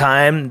same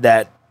time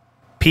that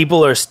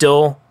people are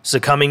still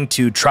succumbing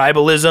to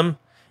tribalism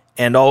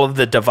and all of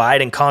the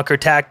divide and conquer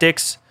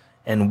tactics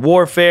and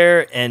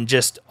warfare and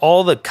just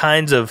all the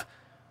kinds of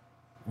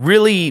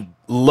really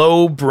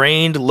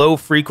low-brained,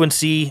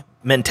 low-frequency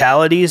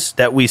mentalities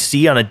that we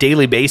see on a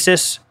daily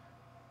basis.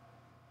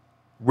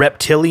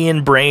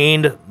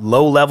 Reptilian-brained,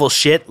 low-level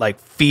shit like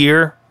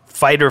fear,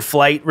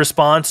 fight-or-flight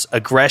response,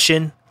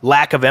 aggression,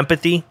 lack of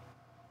empathy.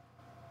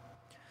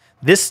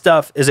 This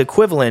stuff is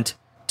equivalent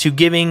to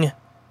giving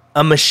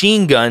a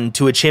machine gun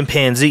to a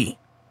chimpanzee.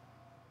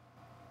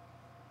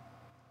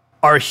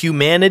 Our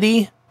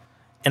humanity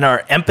and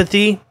our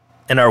empathy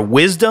and our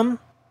wisdom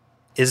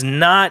is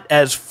not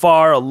as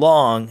far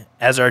along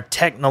as our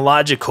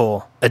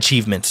technological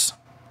achievements.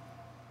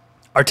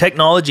 Our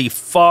technology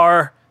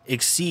far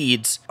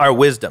exceeds our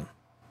wisdom.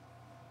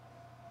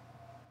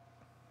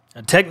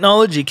 Now,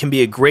 technology can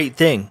be a great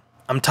thing.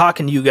 I'm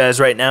talking to you guys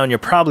right now, and you're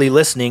probably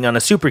listening on a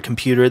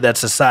supercomputer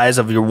that's the size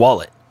of your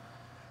wallet.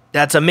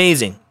 That's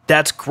amazing.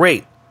 That's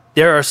great.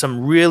 There are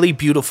some really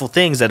beautiful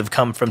things that have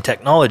come from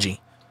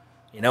technology.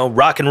 You know,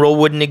 rock and roll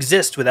wouldn't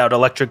exist without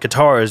electric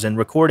guitars and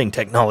recording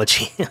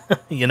technology.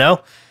 You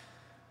know?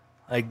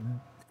 Like,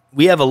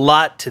 we have a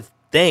lot to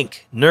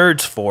thank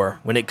nerds for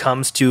when it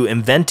comes to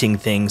inventing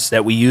things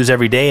that we use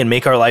every day and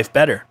make our life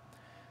better.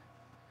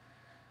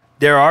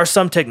 There are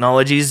some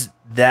technologies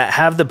that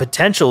have the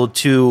potential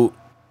to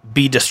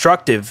be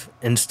destructive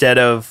instead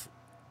of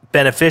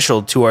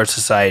beneficial to our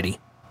society.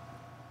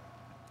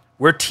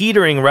 We're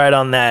teetering right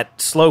on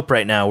that slope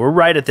right now. We're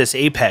right at this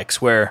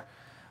apex where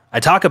I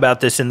talk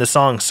about this in the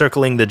song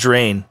Circling the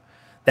Drain,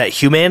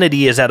 that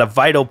humanity is at a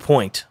vital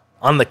point,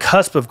 on the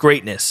cusp of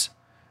greatness.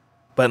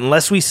 But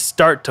unless we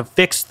start to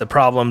fix the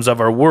problems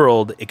of our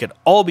world, it could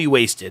all be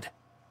wasted.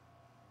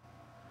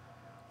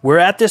 We're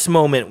at this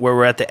moment where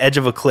we're at the edge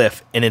of a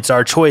cliff, and it's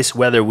our choice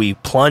whether we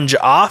plunge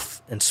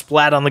off and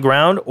splat on the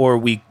ground or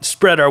we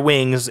spread our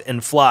wings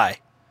and fly.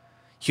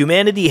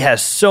 Humanity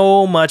has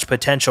so much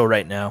potential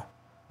right now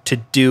to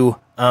do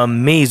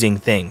amazing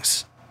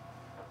things.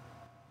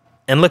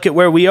 And look at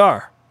where we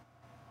are.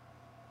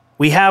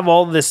 We have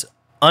all this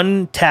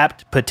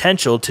untapped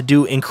potential to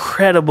do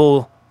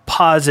incredible,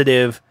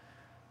 positive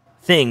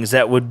things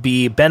that would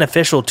be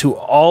beneficial to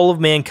all of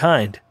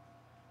mankind.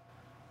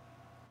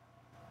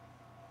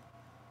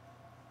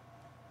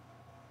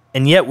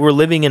 And yet we're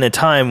living in a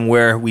time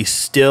where we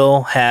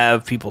still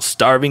have people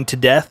starving to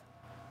death.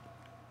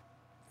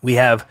 We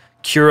have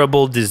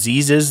curable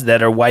diseases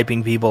that are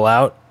wiping people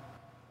out.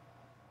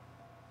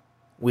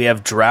 We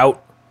have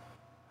drought,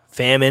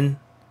 famine,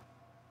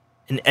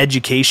 an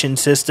education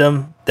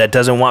system that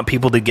doesn't want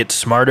people to get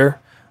smarter,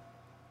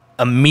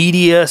 a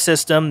media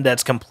system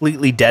that's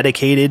completely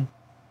dedicated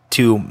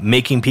to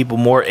making people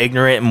more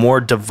ignorant and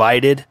more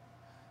divided.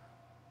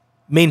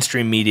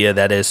 Mainstream media,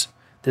 that is.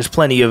 There's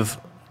plenty of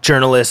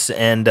journalists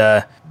and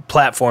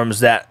platforms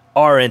that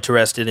are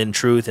interested in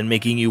truth and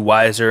making you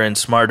wiser and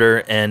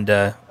smarter and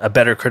a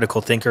better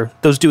critical thinker.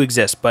 Those do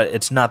exist, but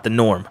it's not the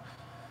norm.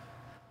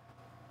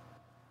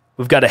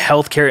 We've got a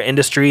healthcare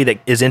industry that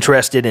is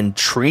interested in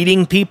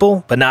treating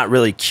people, but not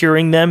really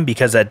curing them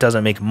because that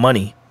doesn't make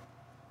money.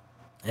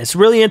 It's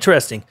really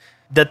interesting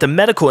that the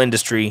medical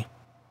industry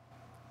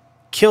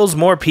kills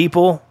more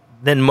people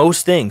than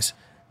most things.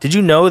 Did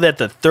you know that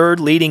the third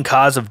leading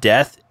cause of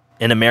death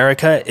in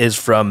America is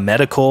from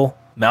medical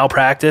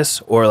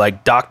malpractice or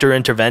like doctor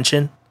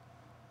intervention?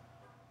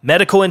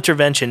 Medical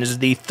intervention is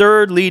the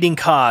third leading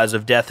cause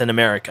of death in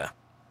America.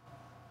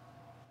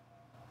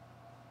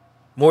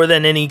 more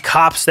than any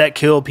cops that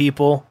kill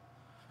people,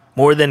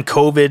 more than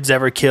COVID's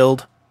ever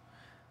killed.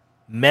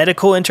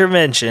 Medical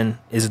intervention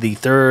is the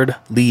third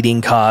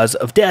leading cause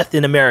of death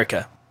in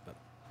America.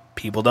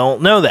 People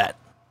don't know that.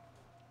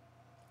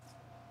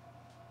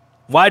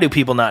 Why do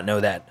people not know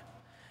that?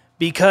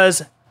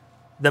 Because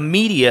the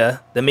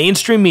media, the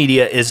mainstream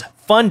media, is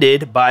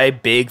funded by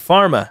Big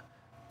Pharma.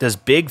 Does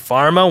Big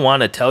Pharma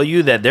want to tell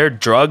you that their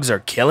drugs are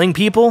killing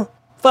people?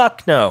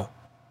 Fuck no.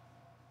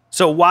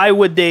 So why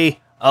would they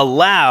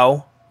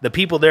allow the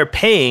people they're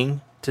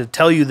paying to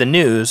tell you the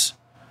news?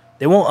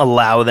 They won't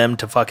allow them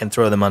to fucking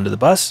throw them under the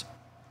bus.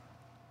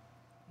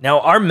 Now,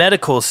 our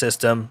medical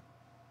system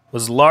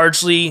was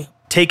largely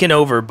taken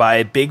over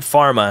by Big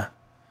Pharma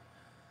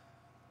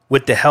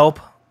with the help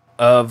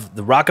of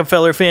the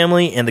Rockefeller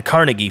family and the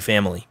Carnegie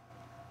family.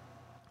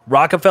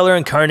 Rockefeller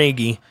and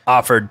Carnegie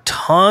offered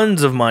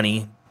tons of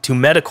money to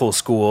medical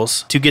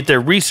schools to get their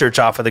research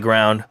off of the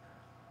ground.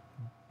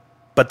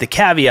 But the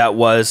caveat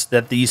was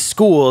that these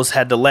schools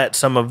had to let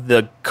some of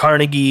the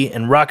Carnegie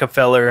and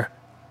Rockefeller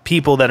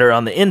people that are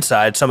on the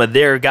inside, some of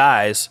their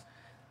guys,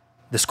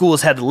 the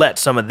schools had to let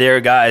some of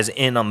their guys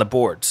in on the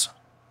boards,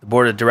 the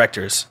board of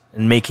directors,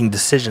 and making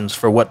decisions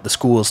for what the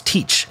schools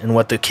teach and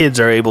what the kids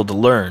are able to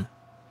learn.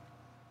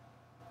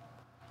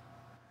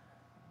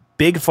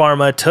 Big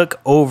Pharma took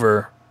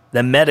over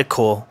the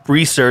medical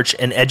research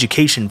and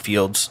education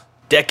fields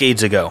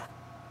decades ago.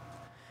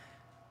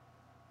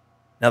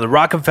 Now, the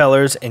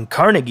Rockefellers and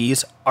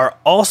Carnegies are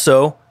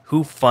also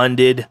who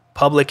funded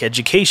public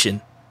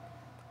education.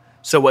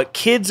 So what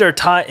kids are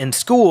taught in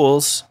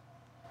schools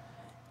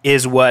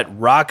is what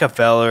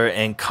Rockefeller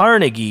and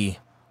Carnegie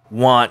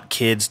want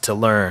kids to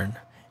learn.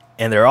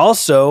 And they're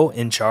also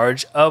in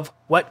charge of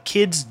what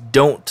kids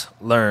don't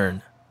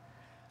learn.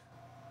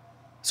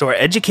 So our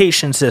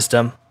education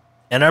system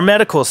and our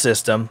medical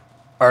system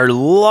are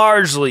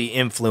largely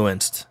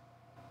influenced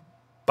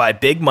by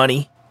big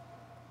money,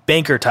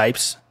 banker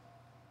types.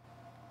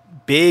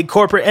 Big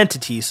corporate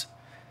entities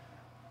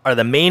are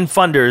the main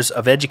funders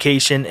of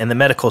education and the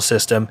medical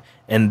system,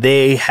 and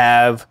they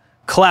have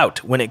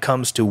clout when it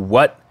comes to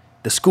what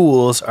the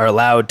schools are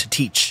allowed to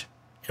teach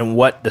and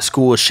what the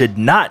schools should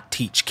not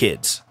teach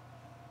kids.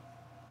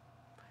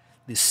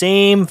 The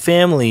same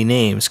family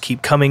names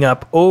keep coming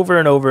up over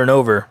and over and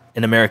over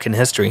in American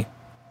history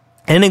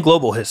and in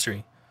global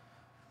history.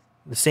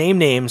 The same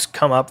names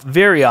come up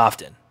very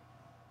often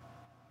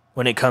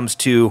when it comes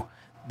to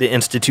the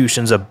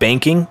institutions of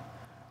banking,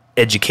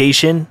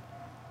 education,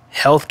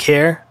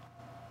 healthcare,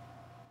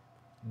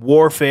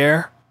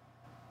 warfare,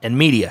 and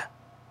media.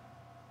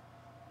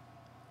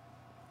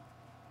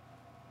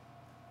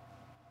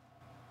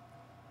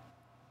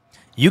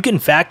 You can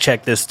fact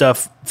check this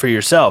stuff for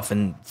yourself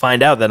and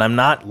find out that I'm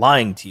not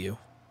lying to you.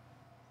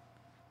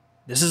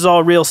 This is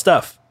all real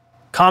stuff.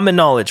 Common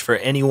knowledge for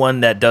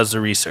anyone that does the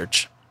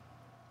research.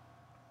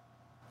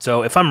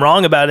 So if I'm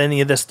wrong about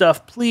any of this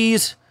stuff,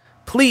 please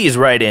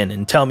write in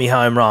and tell me how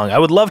I'm wrong. I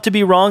would love to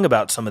be wrong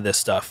about some of this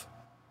stuff.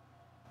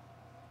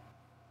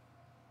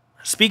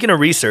 Speaking of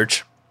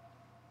research,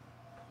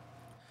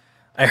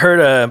 I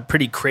heard a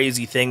pretty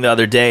crazy thing the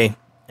other day,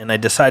 and I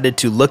decided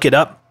to look it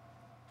up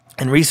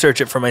and research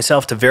it for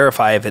myself to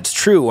verify if it's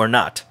true or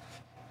not.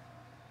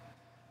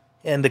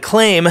 And the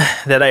claim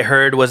that I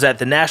heard was that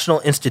the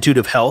National Institute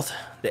of Health,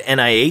 the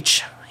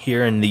NIH,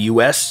 here in the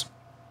US,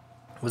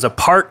 was a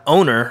part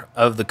owner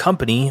of the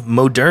company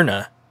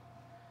Moderna.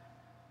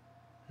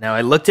 Now,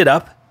 I looked it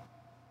up.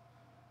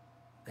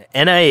 The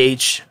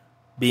NIH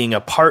being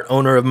a part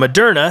owner of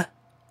Moderna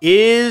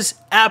is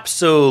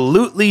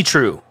absolutely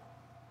true.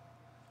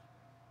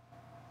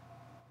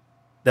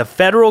 The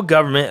federal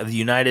government of the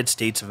United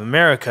States of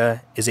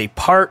America is a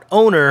part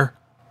owner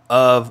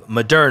of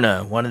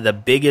Moderna, one of the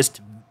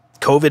biggest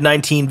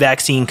COVID-19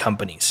 vaccine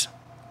companies.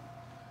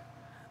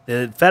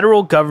 The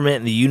federal government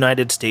in the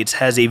United States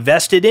has a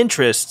vested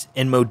interest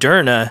in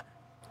Moderna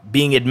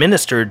being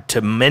administered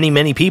to many,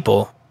 many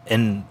people,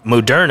 and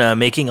Moderna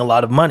making a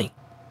lot of money.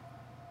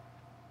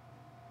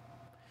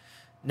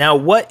 Now,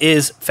 what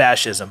is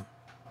fascism?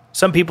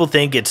 Some people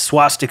think it's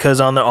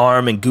swastikas on the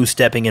arm and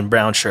goose-stepping in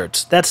brown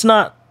shirts. That's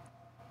not...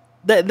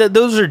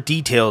 those are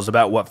details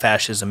about what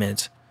fascism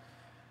is.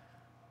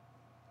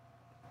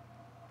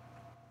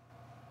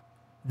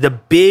 The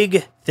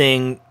big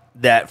thing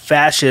that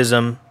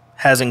fascism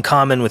has in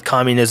common with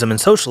communism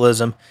and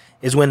socialism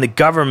is when the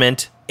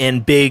government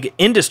and big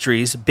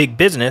industries, big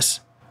business,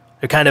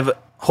 are kind of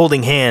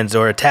holding hands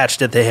or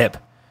attached at the hip.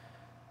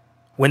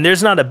 When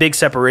there's not a big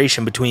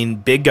separation between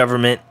big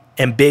government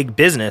and big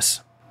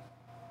business,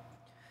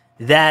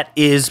 that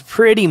is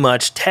pretty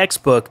much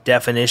textbook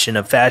definition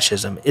of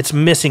fascism. It's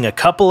missing a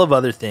couple of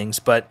other things,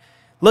 but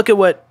look at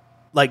what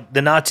like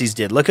the Nazis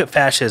did. Look at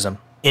fascism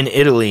in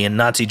Italy and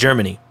Nazi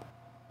Germany.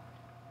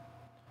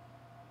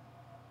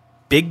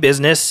 Big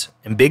business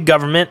and big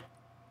government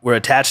were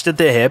attached at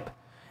the hip,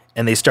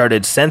 and they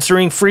started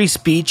censoring free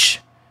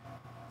speech,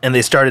 and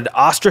they started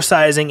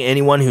ostracizing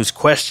anyone who's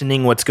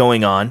questioning what's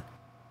going on.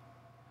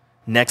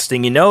 Next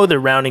thing you know, they're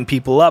rounding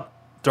people up,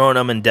 throwing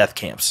them in death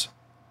camps,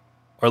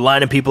 or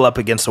lining people up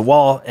against a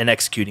wall and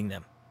executing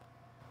them.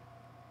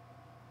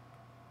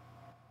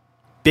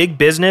 Big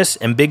business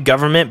and big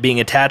government being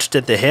attached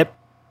at the hip,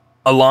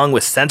 along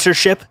with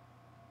censorship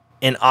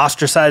and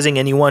ostracizing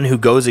anyone who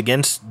goes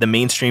against the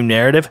mainstream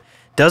narrative,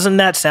 doesn't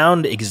that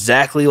sound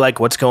exactly like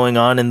what's going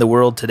on in the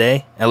world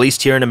today, at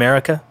least here in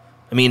America?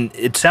 I mean,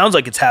 it sounds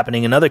like it's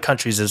happening in other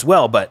countries as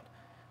well, but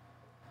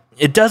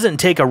it doesn't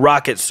take a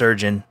rocket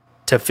surgeon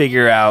to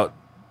figure out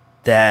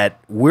that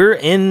we're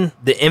in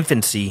the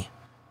infancy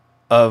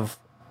of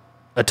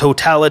a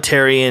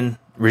totalitarian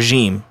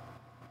regime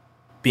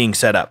being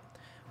set up.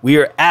 We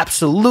are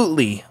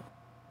absolutely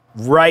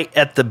right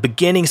at the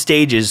beginning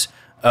stages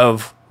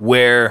of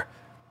where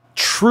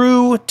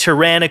true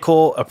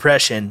tyrannical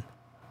oppression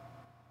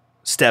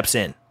steps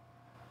in.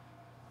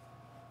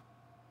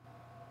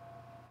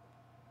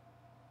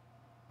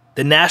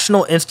 The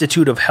National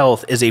Institute of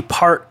Health is a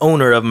part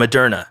owner of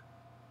Moderna.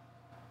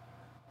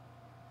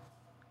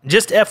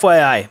 Just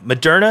FYI,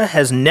 Moderna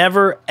has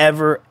never,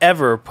 ever,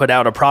 ever put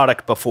out a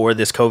product before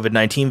this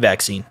COVID-19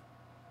 vaccine.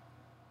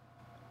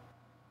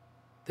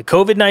 The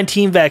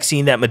COVID-19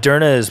 vaccine that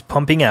Moderna is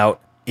pumping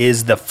out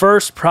is the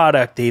first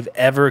product they've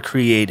ever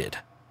created.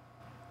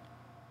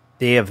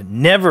 They have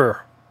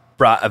never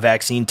brought a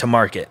vaccine to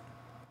market.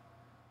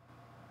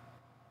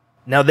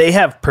 Now, they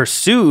have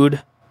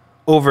pursued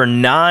over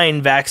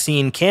 9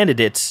 vaccine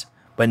candidates,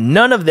 but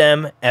none of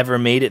them ever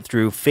made it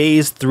through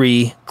phase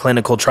 3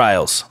 clinical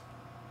trials.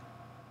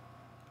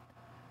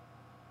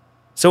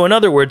 So in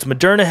other words,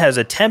 Moderna has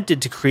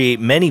attempted to create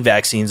many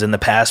vaccines in the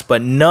past,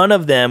 but none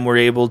of them were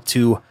able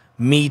to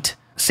meet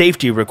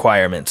safety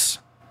requirements.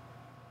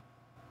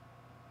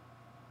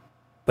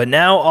 But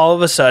now, all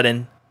of a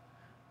sudden,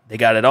 they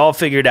got it all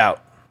figured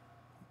out.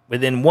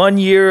 Within 1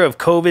 year of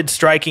COVID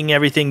striking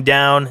everything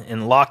down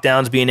and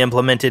lockdowns being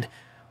implemented,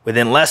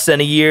 within less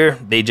than a year,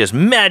 they just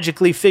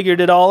magically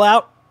figured it all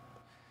out.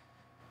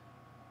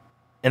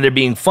 And they're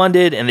being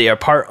funded, and they are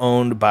part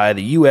owned by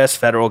the U.S.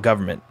 federal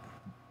government.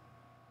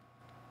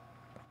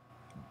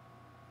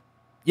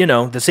 You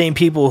know, the same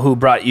people who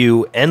brought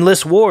you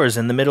endless wars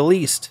in the Middle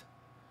East,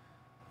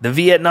 the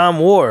Vietnam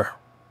War,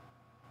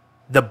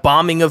 the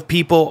bombing of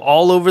people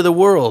all over the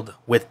world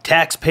with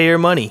taxpayer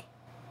money,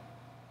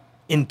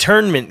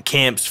 internment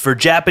camps for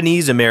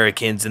Japanese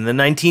Americans in the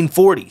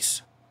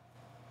 1940s.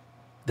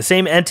 The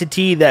same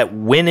entity that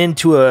went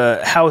into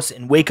a house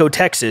in Waco,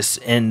 Texas,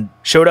 and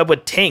showed up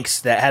with tanks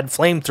that had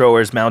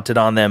flamethrowers mounted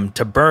on them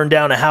to burn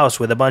down a house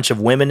with a bunch of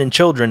women and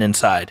children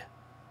inside.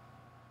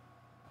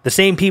 The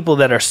same people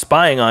that are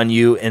spying on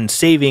you and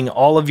saving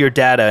all of your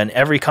data and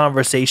every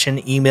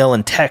conversation, email,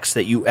 and text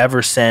that you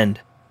ever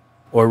send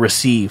or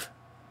receive.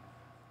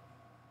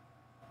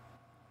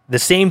 The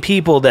same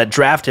people that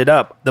drafted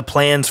up the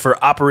plans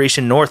for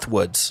Operation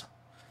Northwoods.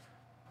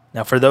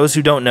 Now, for those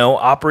who don't know,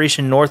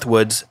 Operation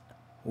Northwoods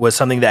was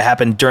something that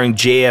happened during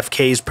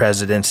JFK's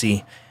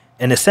presidency.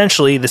 And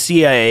essentially, the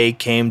CIA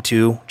came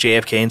to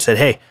JFK and said,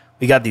 hey,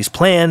 we got these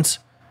plans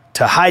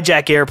to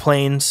hijack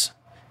airplanes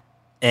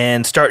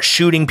and start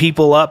shooting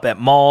people up at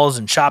malls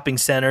and shopping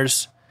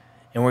centers.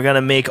 And we're going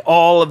to make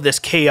all of this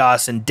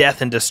chaos and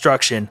death and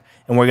destruction.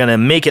 And we're going to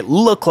make it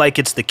look like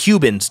it's the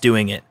Cubans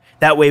doing it.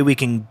 That way we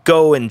can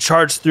go and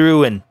charge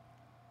through and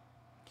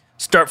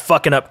start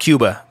fucking up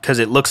Cuba because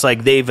it looks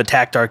like they've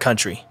attacked our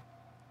country.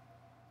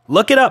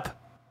 Look it up.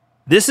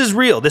 This is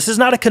real. This is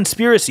not a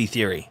conspiracy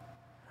theory.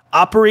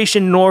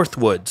 Operation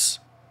Northwoods.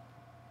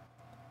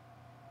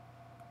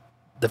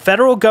 The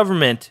federal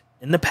government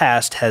in the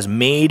past has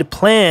made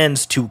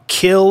plans to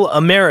kill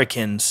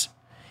Americans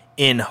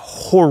in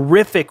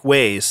horrific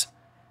ways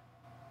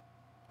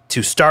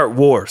to start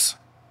wars.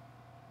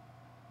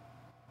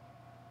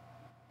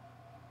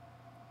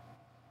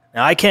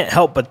 Now, I can't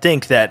help but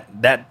think that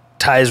that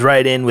ties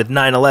right in with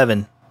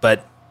 9/11,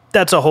 but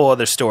that's a whole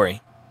other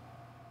story.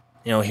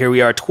 You know, here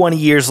we are 20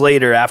 years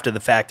later after the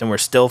fact, and we're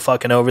still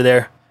fucking over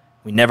there.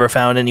 We never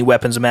found any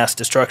weapons of mass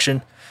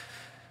destruction.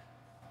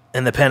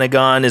 And the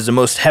Pentagon is the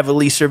most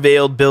heavily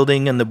surveilled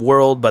building in the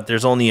world, but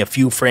there's only a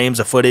few frames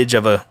of footage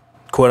of a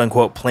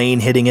quote-unquote plane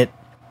hitting it.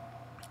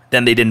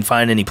 Then they didn't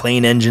find any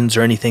plane engines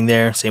or anything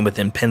there. Same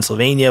within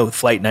Pennsylvania with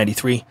Flight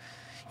 93.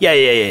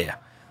 Yeah.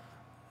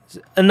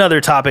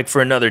 Another topic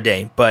for another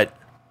day, but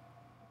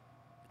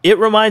it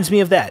reminds me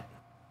of that.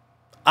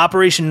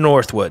 Operation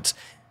Northwoods.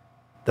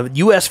 The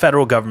U.S.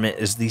 federal government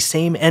is the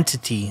same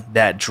entity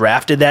that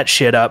drafted that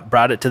shit up,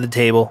 brought it to the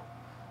table.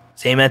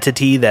 Same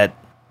entity that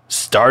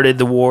started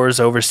the wars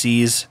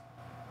overseas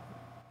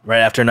right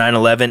after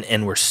 9/11,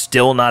 and we're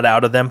still not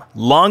out of them.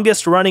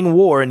 Longest running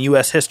war in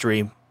U.S.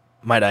 history,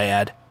 might I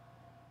add.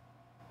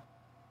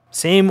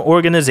 Same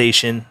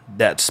organization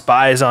that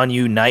spies on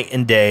you night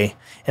and day,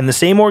 and the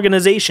same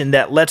organization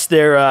that lets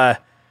their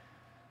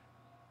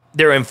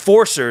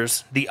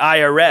enforcers, the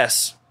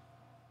IRS,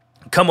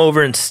 come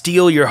over and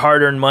steal your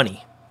hard-earned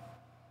money.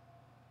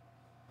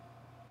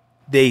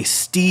 They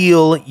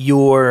steal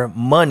your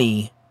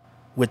money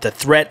with the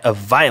threat of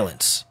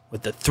violence,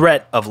 with the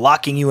threat of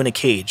locking you in a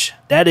cage.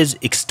 That is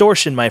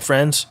extortion, my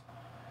friends.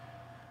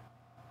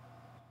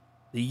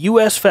 The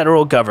U.S.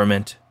 federal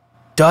government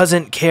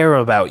doesn't care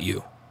about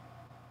you.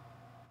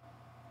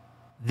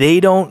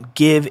 They don't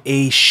give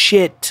a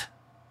shit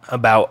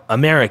about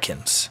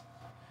Americans.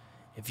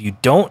 If you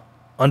don't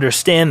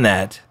understand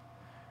that,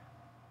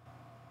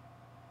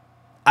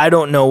 I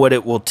don't know what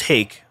it will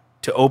take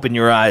to open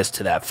your eyes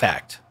to that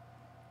fact.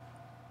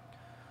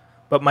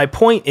 But my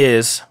point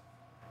is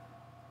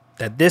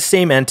that this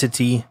same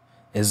entity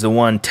is the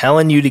one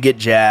telling you to get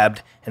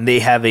jabbed, and they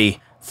have a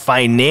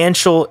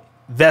financial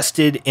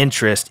vested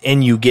interest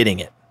in you getting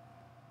it.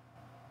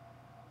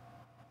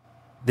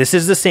 This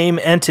is the same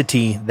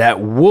entity that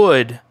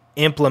would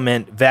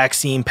implement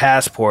vaccine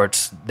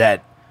passports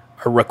that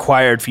are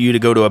required for you to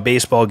go to a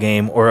baseball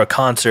game or a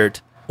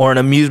concert or an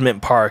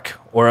amusement park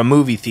or a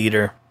movie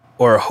theater,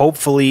 or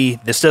hopefully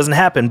this doesn't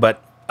happen,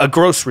 but a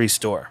grocery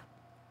store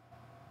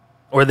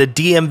or the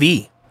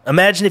DMV.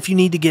 Imagine if you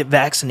need to get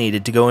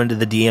vaccinated to go into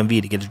the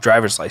DMV to get a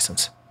driver's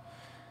license.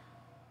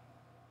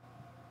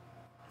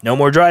 No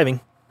more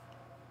driving.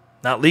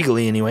 Not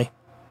legally, anyway.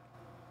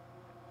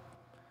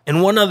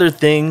 And one other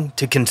thing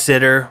to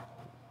consider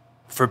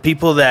for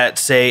people that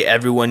say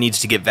everyone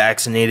needs to get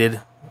vaccinated,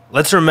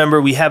 let's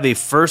remember we have a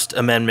First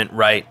Amendment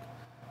right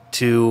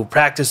to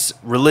practice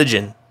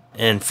religion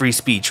and free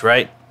speech,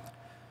 right?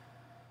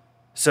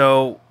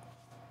 So,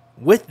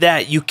 with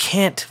that, you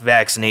can't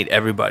vaccinate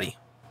everybody.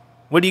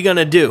 What are you going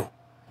to do?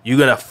 You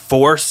going to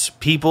force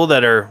people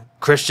that are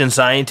Christian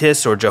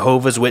Scientists or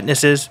Jehovah's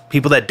Witnesses,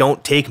 people that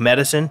don't take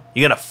medicine,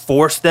 you're going to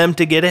force them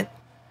to get it?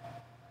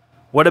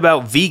 What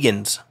about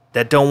vegans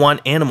that don't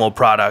want animal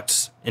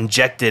products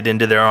injected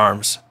into their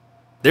arms?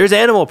 There's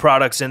animal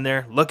products in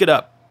there. Look it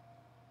up.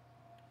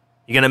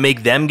 You're going to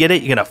make them get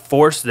it? You're going to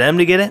force them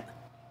to get it?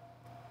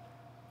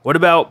 What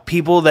about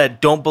people that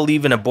don't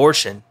believe in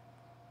abortion?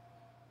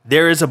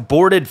 There is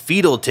aborted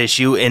fetal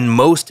tissue in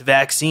most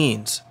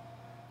vaccines.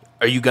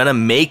 Are you going to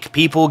make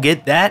people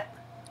get that?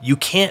 You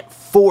can't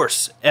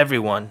force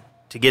everyone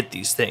to get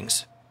these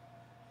things.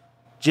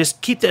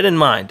 Just keep that in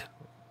mind.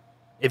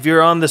 If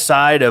you're on the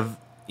side of,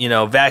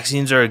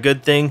 vaccines are a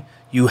good thing,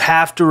 you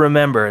have to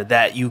remember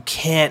that you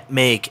can't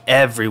make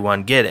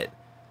everyone get it.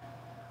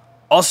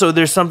 Also,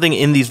 there's something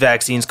in these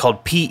vaccines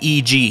called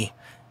PEG,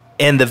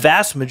 and the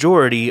vast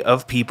majority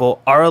of people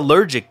are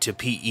allergic to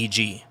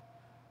PEG.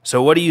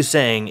 So what are you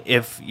saying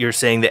if you're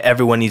saying that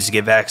everyone needs to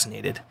get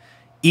vaccinated?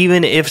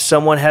 Even if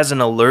someone has an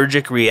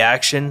allergic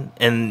reaction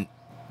and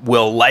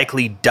will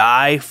likely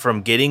die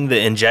from getting the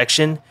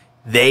injection,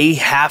 they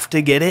have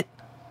to get it?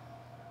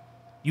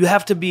 You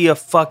have to be a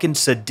fucking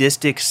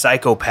sadistic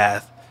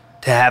psychopath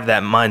to have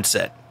that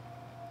mindset.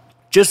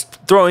 Just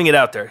throwing it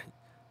out there.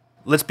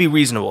 Let's be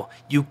reasonable.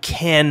 You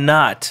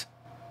cannot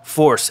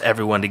force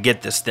everyone to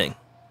get this thing.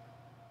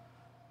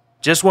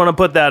 Just want to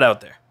put that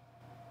out there,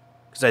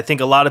 because I think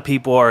a lot of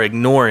people are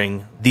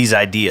ignoring these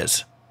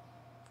ideas.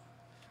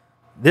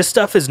 This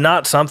stuff is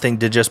not something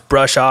to just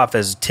brush off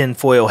as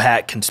tinfoil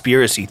hat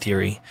conspiracy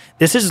theory.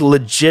 This is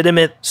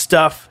legitimate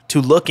stuff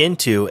to look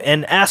into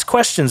and ask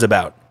questions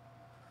about.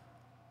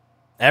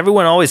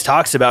 Everyone always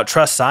talks about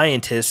trust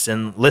scientists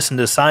and listen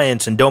to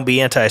science and don't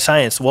be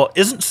anti-science. Well,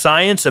 isn't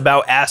science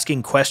about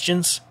asking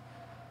questions?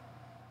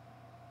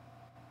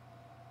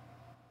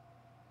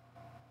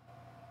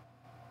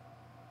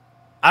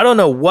 I don't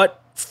know what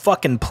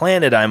fucking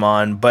planet I'm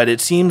on, but it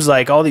seems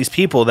like all these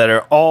people that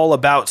are all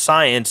about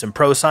science and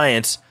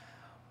pro-science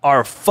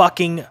are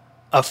fucking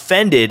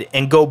offended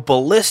and go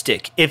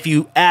ballistic if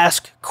you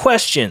ask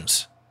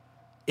questions.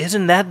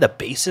 Isn't that the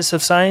basis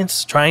of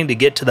science? Trying to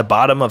get to the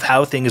bottom of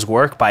how things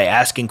work by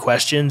asking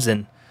questions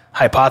and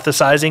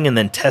hypothesizing and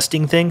then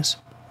testing things?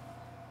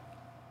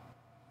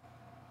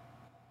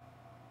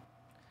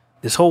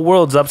 This whole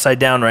world's upside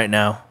down right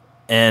now.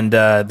 And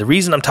the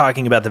reason I'm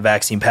talking about the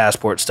vaccine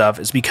passport stuff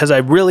is because I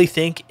really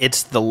think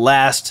it's the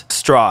last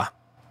straw.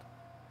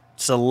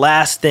 It's the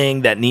last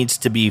thing that needs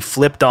to be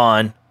flipped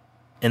on,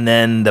 and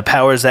then the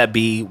powers that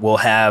be will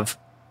have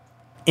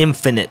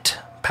infinite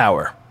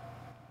power.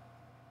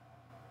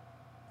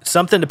 It's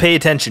something to pay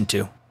attention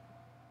to.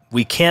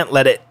 We can't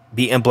let it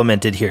be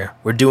implemented here.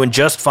 We're doing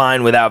just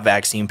fine without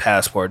vaccine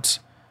passports.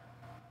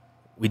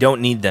 We don't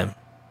need them.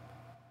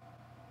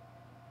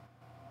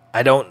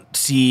 I don't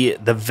see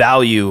the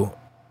value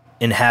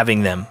in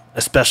having them,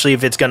 especially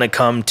if it's going to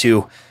come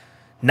to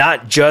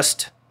not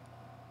just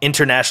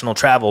international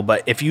travel,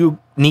 but if you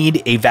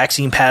need a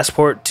vaccine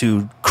passport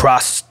to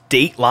cross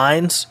state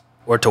lines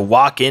or to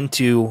walk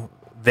into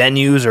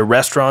venues or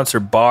restaurants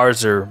or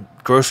bars or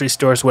grocery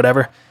stores,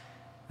 whatever,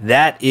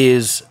 that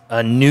is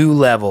a new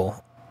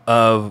level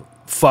of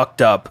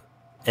fucked up,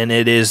 and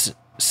it is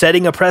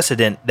setting a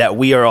precedent that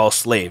we are all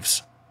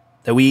slaves,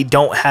 that we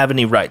don't have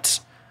any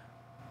rights,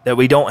 that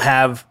we don't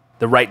have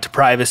the right to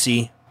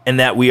privacy, and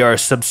that we are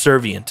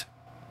subservient.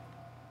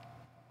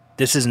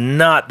 This is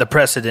not the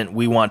precedent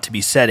we want to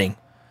be setting,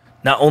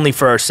 not only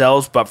for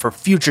ourselves, but for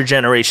future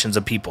generations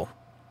of people.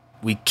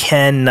 We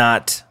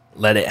cannot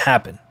let it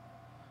happen.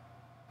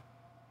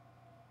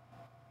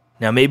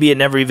 Now, maybe it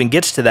never even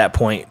gets to that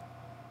point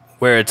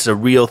where it's a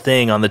real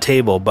thing on the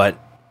table, but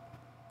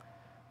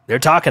They're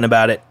talking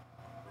about it.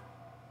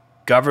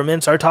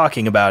 Governments are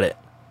talking about it.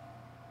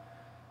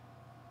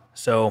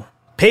 So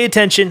pay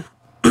attention.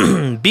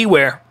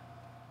 Beware.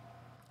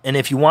 And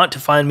if you want to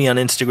find me on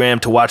Instagram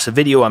to watch the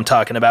video I'm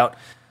talking about,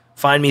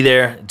 find me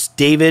there. It's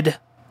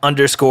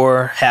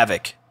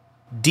David_Havok.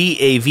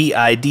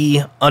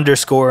 DAVID_HAVOK.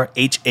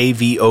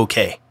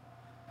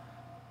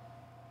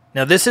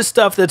 Now, this is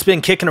stuff that's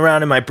been kicking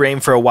around in my brain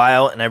for a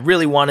while, and I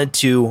really wanted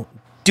to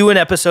do an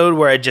episode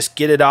where I just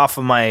get it off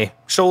of my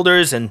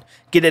shoulders and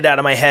get it out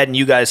of my head, and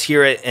you guys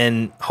hear it,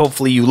 and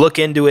hopefully you look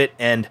into it,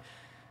 and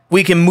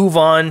we can move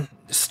on,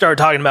 start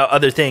talking about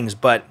other things.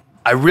 But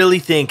I really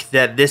think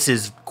that this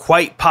is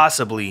quite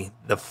possibly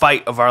the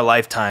fight of our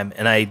lifetime,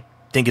 and I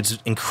think it's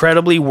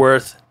incredibly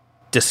worth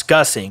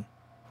discussing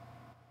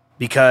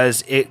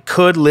because it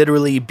could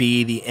literally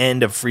be the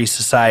end of free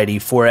society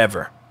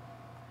forever.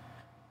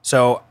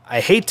 So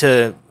I hate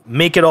to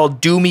make it all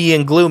doomy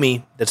and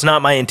gloomy. That's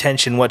not my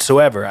intention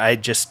whatsoever. I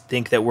just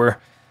think that we're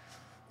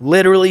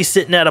literally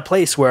sitting at a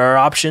place where our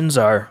options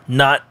are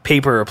not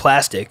paper or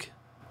plastic.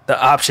 The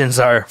options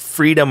are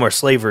freedom or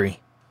slavery.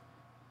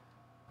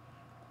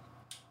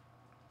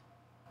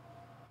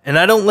 And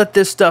I don't let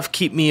this stuff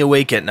keep me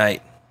awake at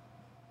night.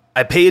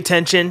 I pay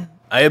attention,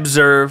 I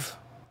observe,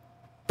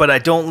 but I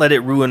don't let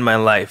it ruin my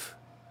life.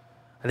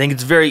 I think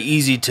it's very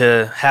easy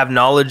to have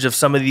knowledge of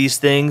some of these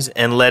things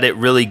and let it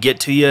really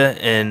get to you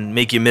and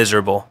make you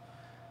miserable.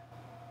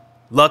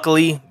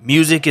 Luckily,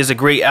 music is a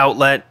great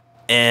outlet,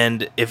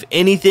 and if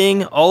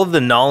anything, all of the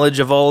knowledge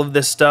of all of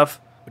this stuff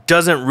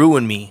doesn't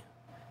ruin me.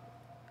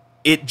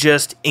 It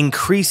just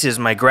increases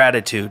my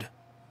gratitude.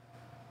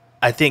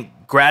 I think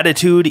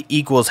gratitude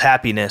equals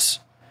happiness.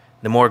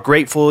 The more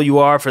grateful you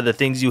are for the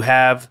things you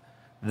have,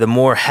 the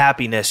more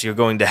happiness you're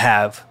going to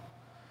have.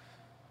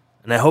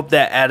 And I hope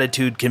that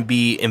attitude can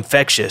be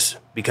infectious,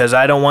 because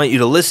I don't want you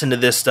to listen to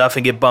this stuff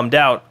and get bummed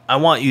out. I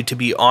want you to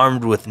be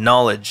armed with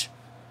knowledge,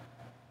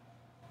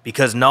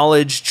 because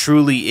knowledge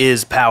truly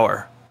is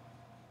power.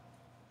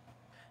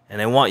 And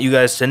I want you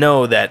guys to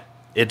know that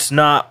it's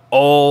not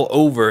all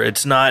over.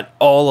 It's not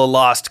all a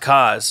lost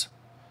cause.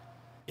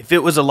 If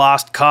it was a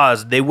lost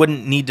cause, they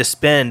wouldn't need to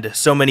spend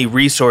so many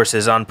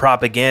resources on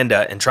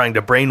propaganda and trying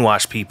to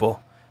brainwash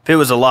people. If it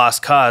was a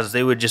lost cause,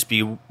 they would just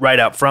be right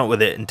out front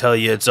with it and tell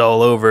you it's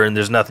all over and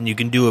there's nothing you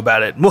can do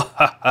about it.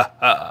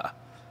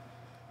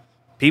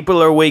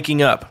 People are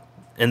waking up,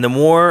 and the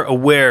more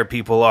aware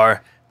people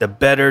are, the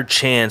better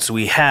chance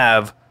we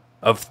have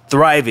of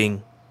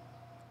thriving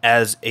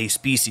as a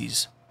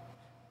species.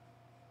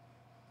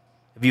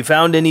 If you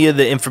found any of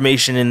the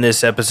information in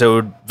this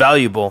episode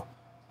valuable,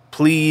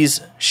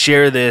 please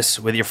share this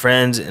with your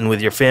friends and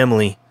with your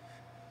family.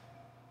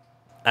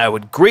 I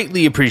would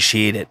greatly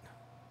appreciate it.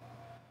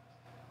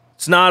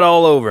 It's not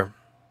all over.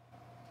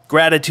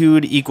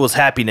 Gratitude equals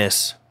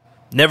happiness.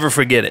 Never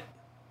forget it.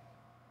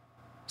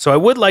 So I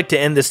would like to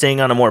end this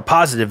thing on a more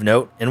positive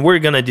note, and we're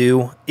going to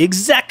do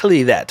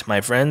exactly that,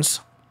 my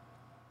friends.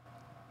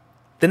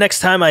 The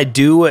next time I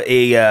do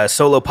a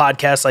solo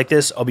podcast like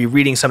this, I'll be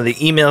reading some of the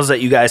emails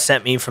that you guys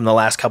sent me from the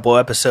last couple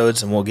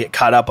episodes, and we'll get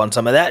caught up on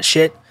some of that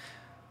shit.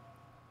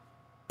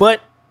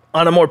 But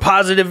on a more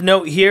positive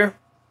note here,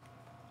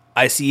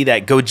 I see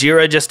that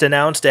Gojira just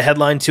announced a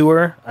headline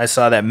tour. I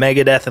saw that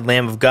Megadeth and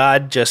Lamb of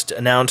God just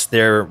announced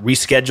their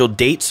rescheduled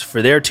dates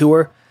for their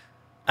tour.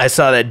 I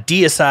saw that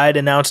Deicide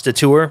announced a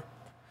tour.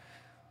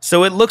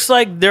 So it looks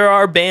like there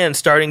are bands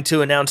starting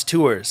to announce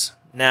tours.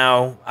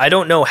 Now, I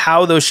don't know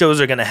how those shows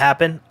are going to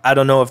happen. I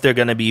don't know if they're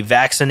going to be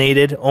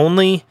vaccinated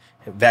only,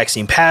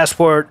 vaccine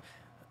passport,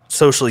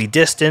 socially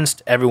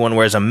distanced, everyone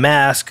wears a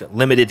mask,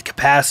 limited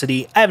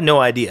capacity. I have no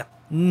idea.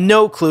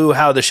 No clue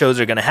how the shows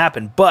are going to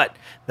happen, but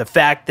the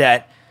fact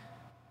that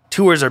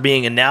tours are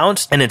being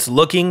announced and it's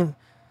looking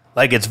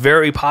like it's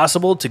very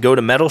possible to go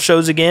to metal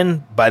shows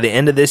again by the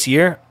end of this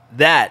year,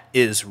 that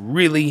is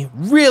really,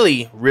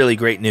 really, really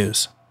great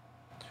news.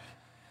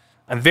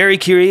 I'm very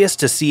curious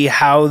to see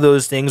how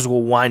those things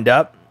will wind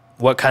up,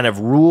 what kind of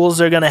rules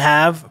they're going to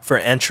have for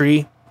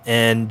entry,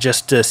 and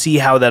just to see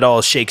how that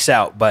all shakes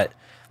out. But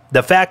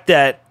the fact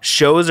that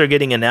shows are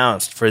getting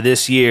announced for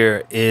this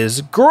year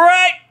is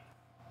great.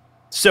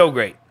 So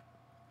great.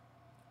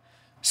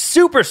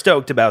 Super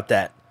stoked about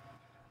that.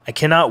 I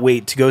cannot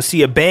wait to go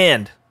see a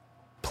band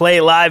play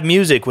live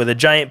music with a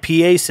giant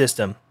PA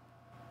system.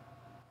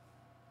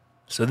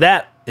 So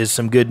that is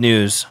some good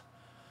news.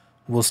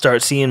 We'll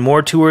start seeing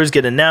more tours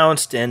get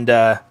announced, and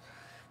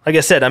like I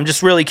said, I'm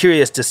just really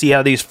curious to see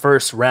how these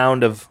first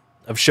round of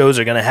shows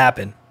are going to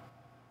happen.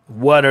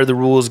 What are the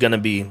rules going to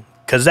be?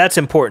 Because that's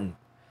important.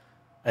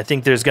 I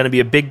think there's going to be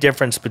a big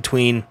difference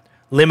between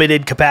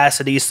limited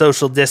capacity,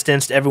 social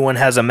distanced, everyone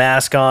has a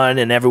mask on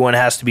and everyone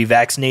has to be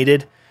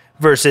vaccinated,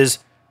 versus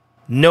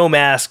no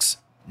masks,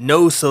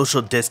 no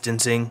social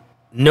distancing,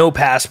 no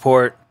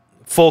passport,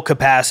 full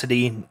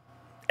capacity,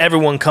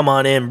 everyone come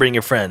on in, bring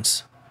your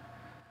friends.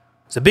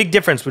 There's a big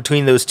difference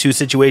between those two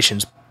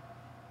situations.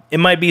 It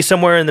might be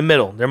somewhere in the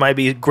middle. There might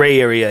be a gray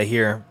area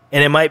here,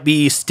 and it might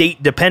be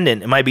state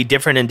dependent. It might be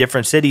different in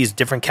different cities,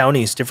 different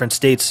counties, different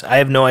states. I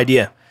have no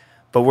idea.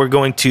 but we're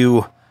going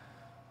to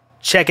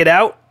check it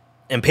out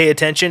and pay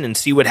attention and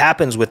see what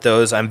happens with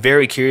those. I'm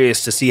very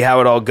curious to see how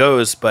it all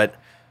goes, but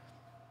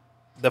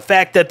the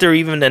fact that they're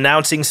even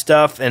announcing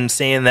stuff and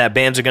saying that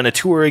bands are going to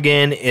tour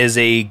again is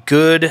a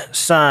good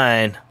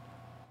sign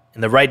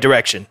in the right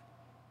direction.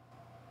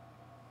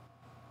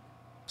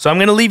 So I'm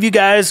going to leave you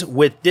guys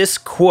with this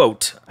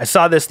quote. I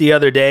saw this the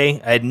other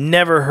day. I had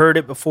never heard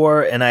it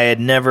before, and I had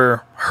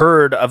never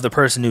heard of the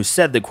person who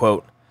said the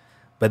quote.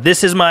 But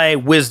this is my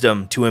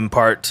wisdom to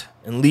impart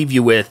and leave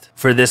you with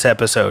for this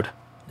episode.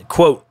 The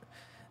quote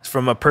is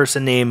from a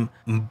person named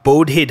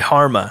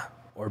Bodhidharma,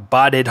 or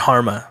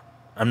Bodhidharma.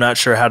 I'm not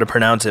sure how to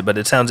pronounce it, but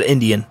it sounds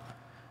Indian.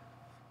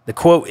 The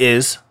quote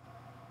is,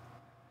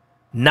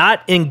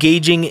 "Not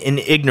engaging in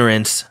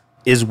ignorance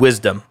is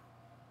wisdom."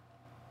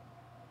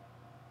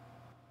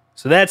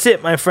 So that's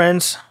it, my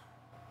friends.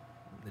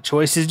 The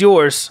choice is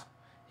yours.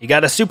 You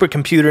got a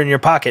supercomputer in your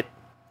pocket.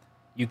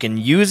 You can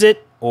use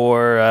it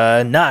or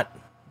not.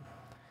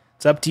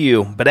 It's up to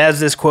you. But as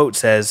this quote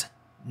says,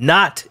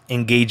 not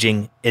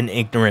engaging in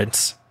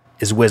ignorance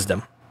is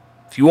wisdom.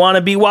 If you want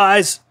to be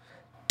wise,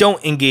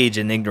 don't engage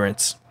in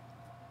ignorance.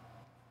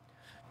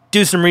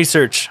 Do some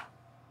research.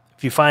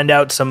 If you find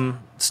out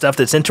some stuff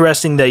that's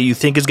interesting that you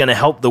think is going to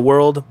help the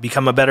world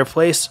become a better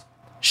place,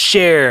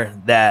 share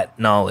that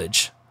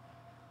knowledge.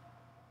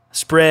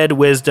 Spread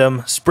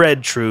wisdom,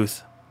 spread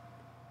truth.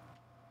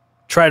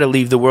 Try to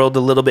leave the world a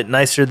little bit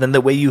nicer than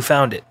the way you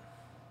found it.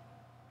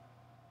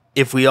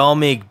 If we all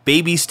make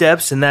baby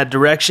steps in that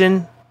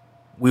direction,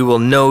 we will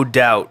no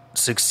doubt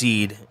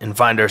succeed and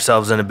find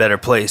ourselves in a better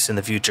place in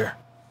the future.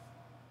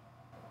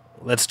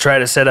 Let's try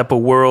to set up a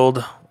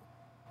world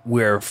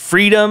where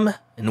freedom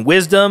and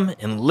wisdom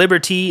and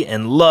liberty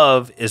and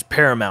love is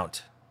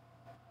paramount.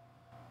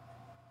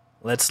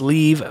 Let's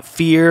leave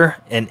fear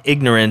and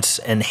ignorance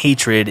and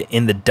hatred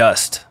in the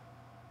dust.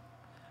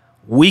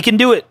 We can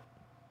do it.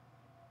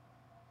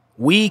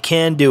 We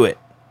can do it.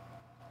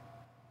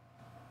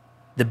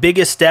 The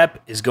biggest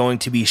step is going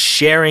to be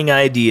sharing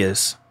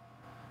ideas.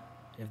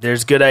 If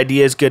there's good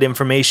ideas, good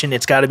information,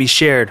 it's got to be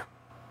shared.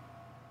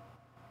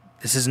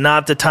 This is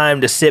not the time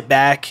to sit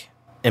back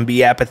and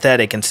be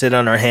apathetic and sit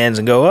on our hands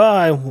and go,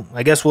 oh,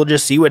 I guess we'll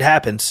just see what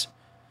happens.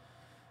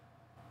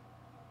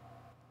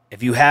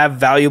 If you have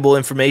valuable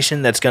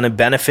information that's going to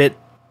benefit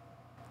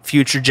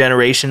future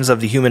generations of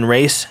the human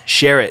race,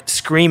 share it.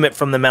 Scream it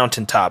from the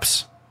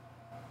mountaintops.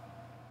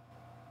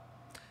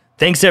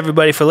 Thanks,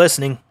 everybody, for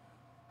listening.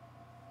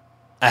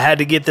 I had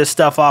to get this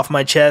stuff off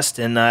my chest,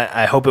 and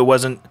I hope it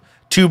wasn't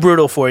too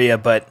brutal for you,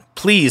 but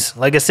please,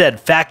 like I said,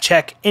 fact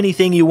check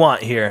anything you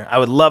want here. I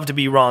would love to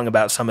be wrong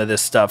about some of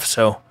this stuff,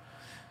 so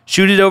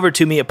shoot it over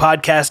to me at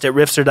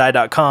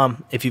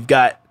podcast@riffsordie.com if you've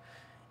got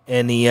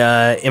any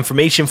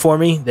information for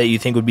me that you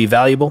think would be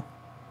valuable.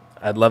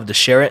 I'd love to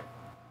share it.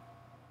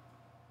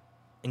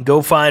 And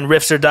go find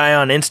Riffs or Die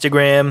on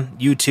Instagram,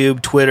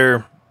 YouTube,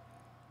 Twitter,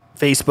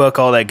 Facebook,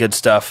 all that good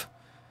stuff.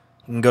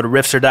 You can go to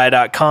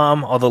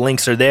riffsordie.com. All the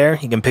links are there.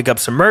 You can pick up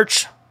some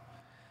merch.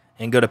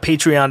 And go to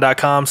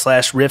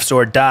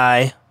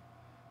patreon.com/riffsordie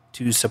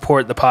to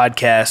support the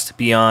podcast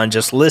beyond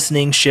just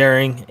listening,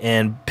 sharing,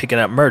 and picking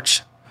up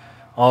merch.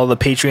 All the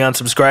Patreon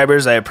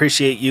subscribers, I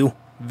appreciate you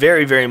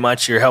very, very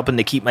much. You're helping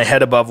to keep my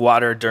head above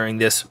water during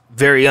this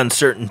very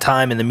uncertain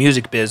time in the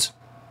music biz.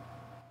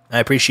 I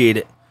appreciate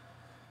it.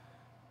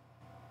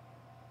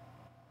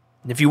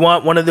 If you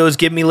want one of those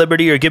Give Me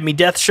Liberty or Give Me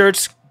Death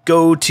shirts,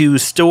 go to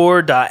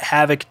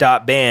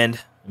store.havoc.band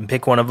and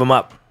pick one of them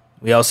up.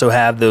 We also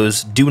have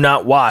those Do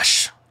Not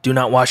Wash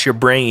Your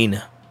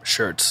Brain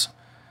shirts.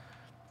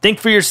 Think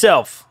for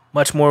yourself.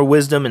 Much more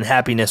wisdom and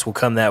happiness will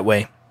come that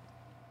way.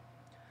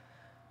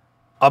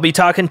 I'll be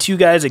talking to you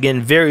guys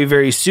again very,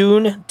 very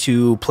soon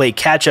to play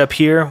catch up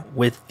here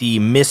with the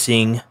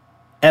missing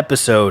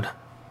episode.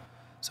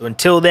 So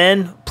until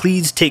then,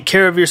 please take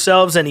care of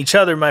yourselves and each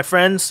other, my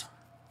friends.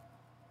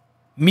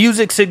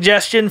 Music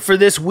suggestion for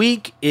this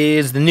week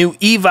is the new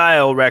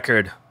Evile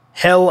record,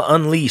 Hell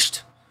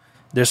Unleashed.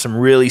 There's some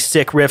really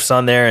sick riffs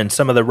on there, and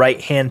some of the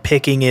right hand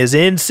picking is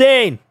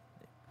insane.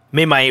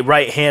 Made my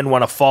right hand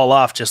want to fall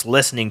off just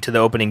listening to the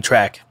opening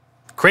track.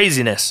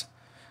 Craziness.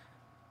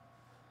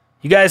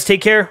 You guys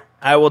take care.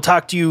 I will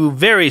talk to you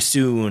very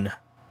soon.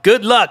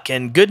 Good luck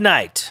and good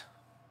night.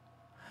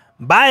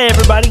 Bye,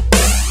 everybody.